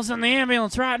 Al's in the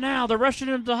ambulance right now. They're rushing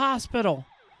him to the hospital.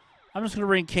 I'm just going to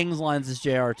ring King's lines as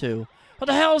JR too. What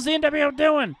the hell is the NWO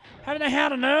doing? Haven't they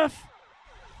had enough?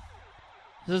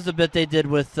 This is the bit they did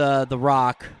with The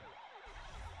Rock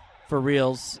for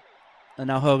reals. And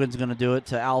now Hogan's going to do it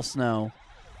to Al Snow.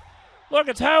 Look,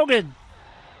 it's Hogan.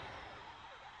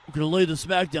 I'm going to lay the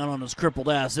SmackDown on his crippled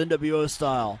ass, NWO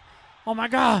style. Oh, my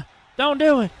God. Don't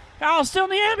do it. Al's still in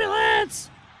the ambulance.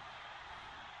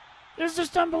 This is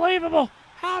just unbelievable.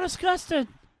 How disgusted.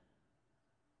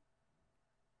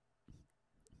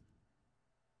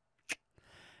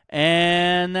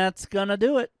 And that's going to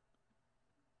do it.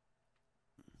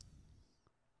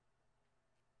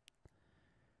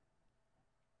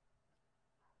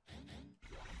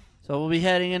 So we'll be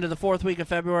heading into the 4th week of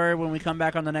February when we come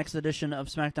back on the next edition of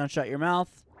SmackDown Shut Your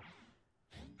Mouth.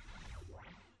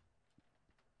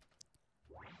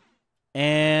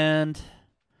 And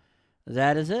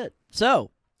that is it. So,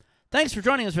 thanks for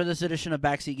joining us for this edition of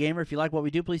Backseat Gamer. If you like what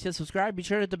we do, please hit subscribe. Be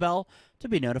sure to hit the bell to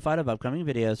be notified of upcoming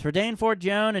videos. For Dane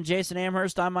Forgione and Jason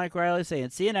Amherst, I'm Mike Riley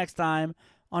saying see you next time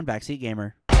on Backseat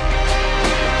Gamer.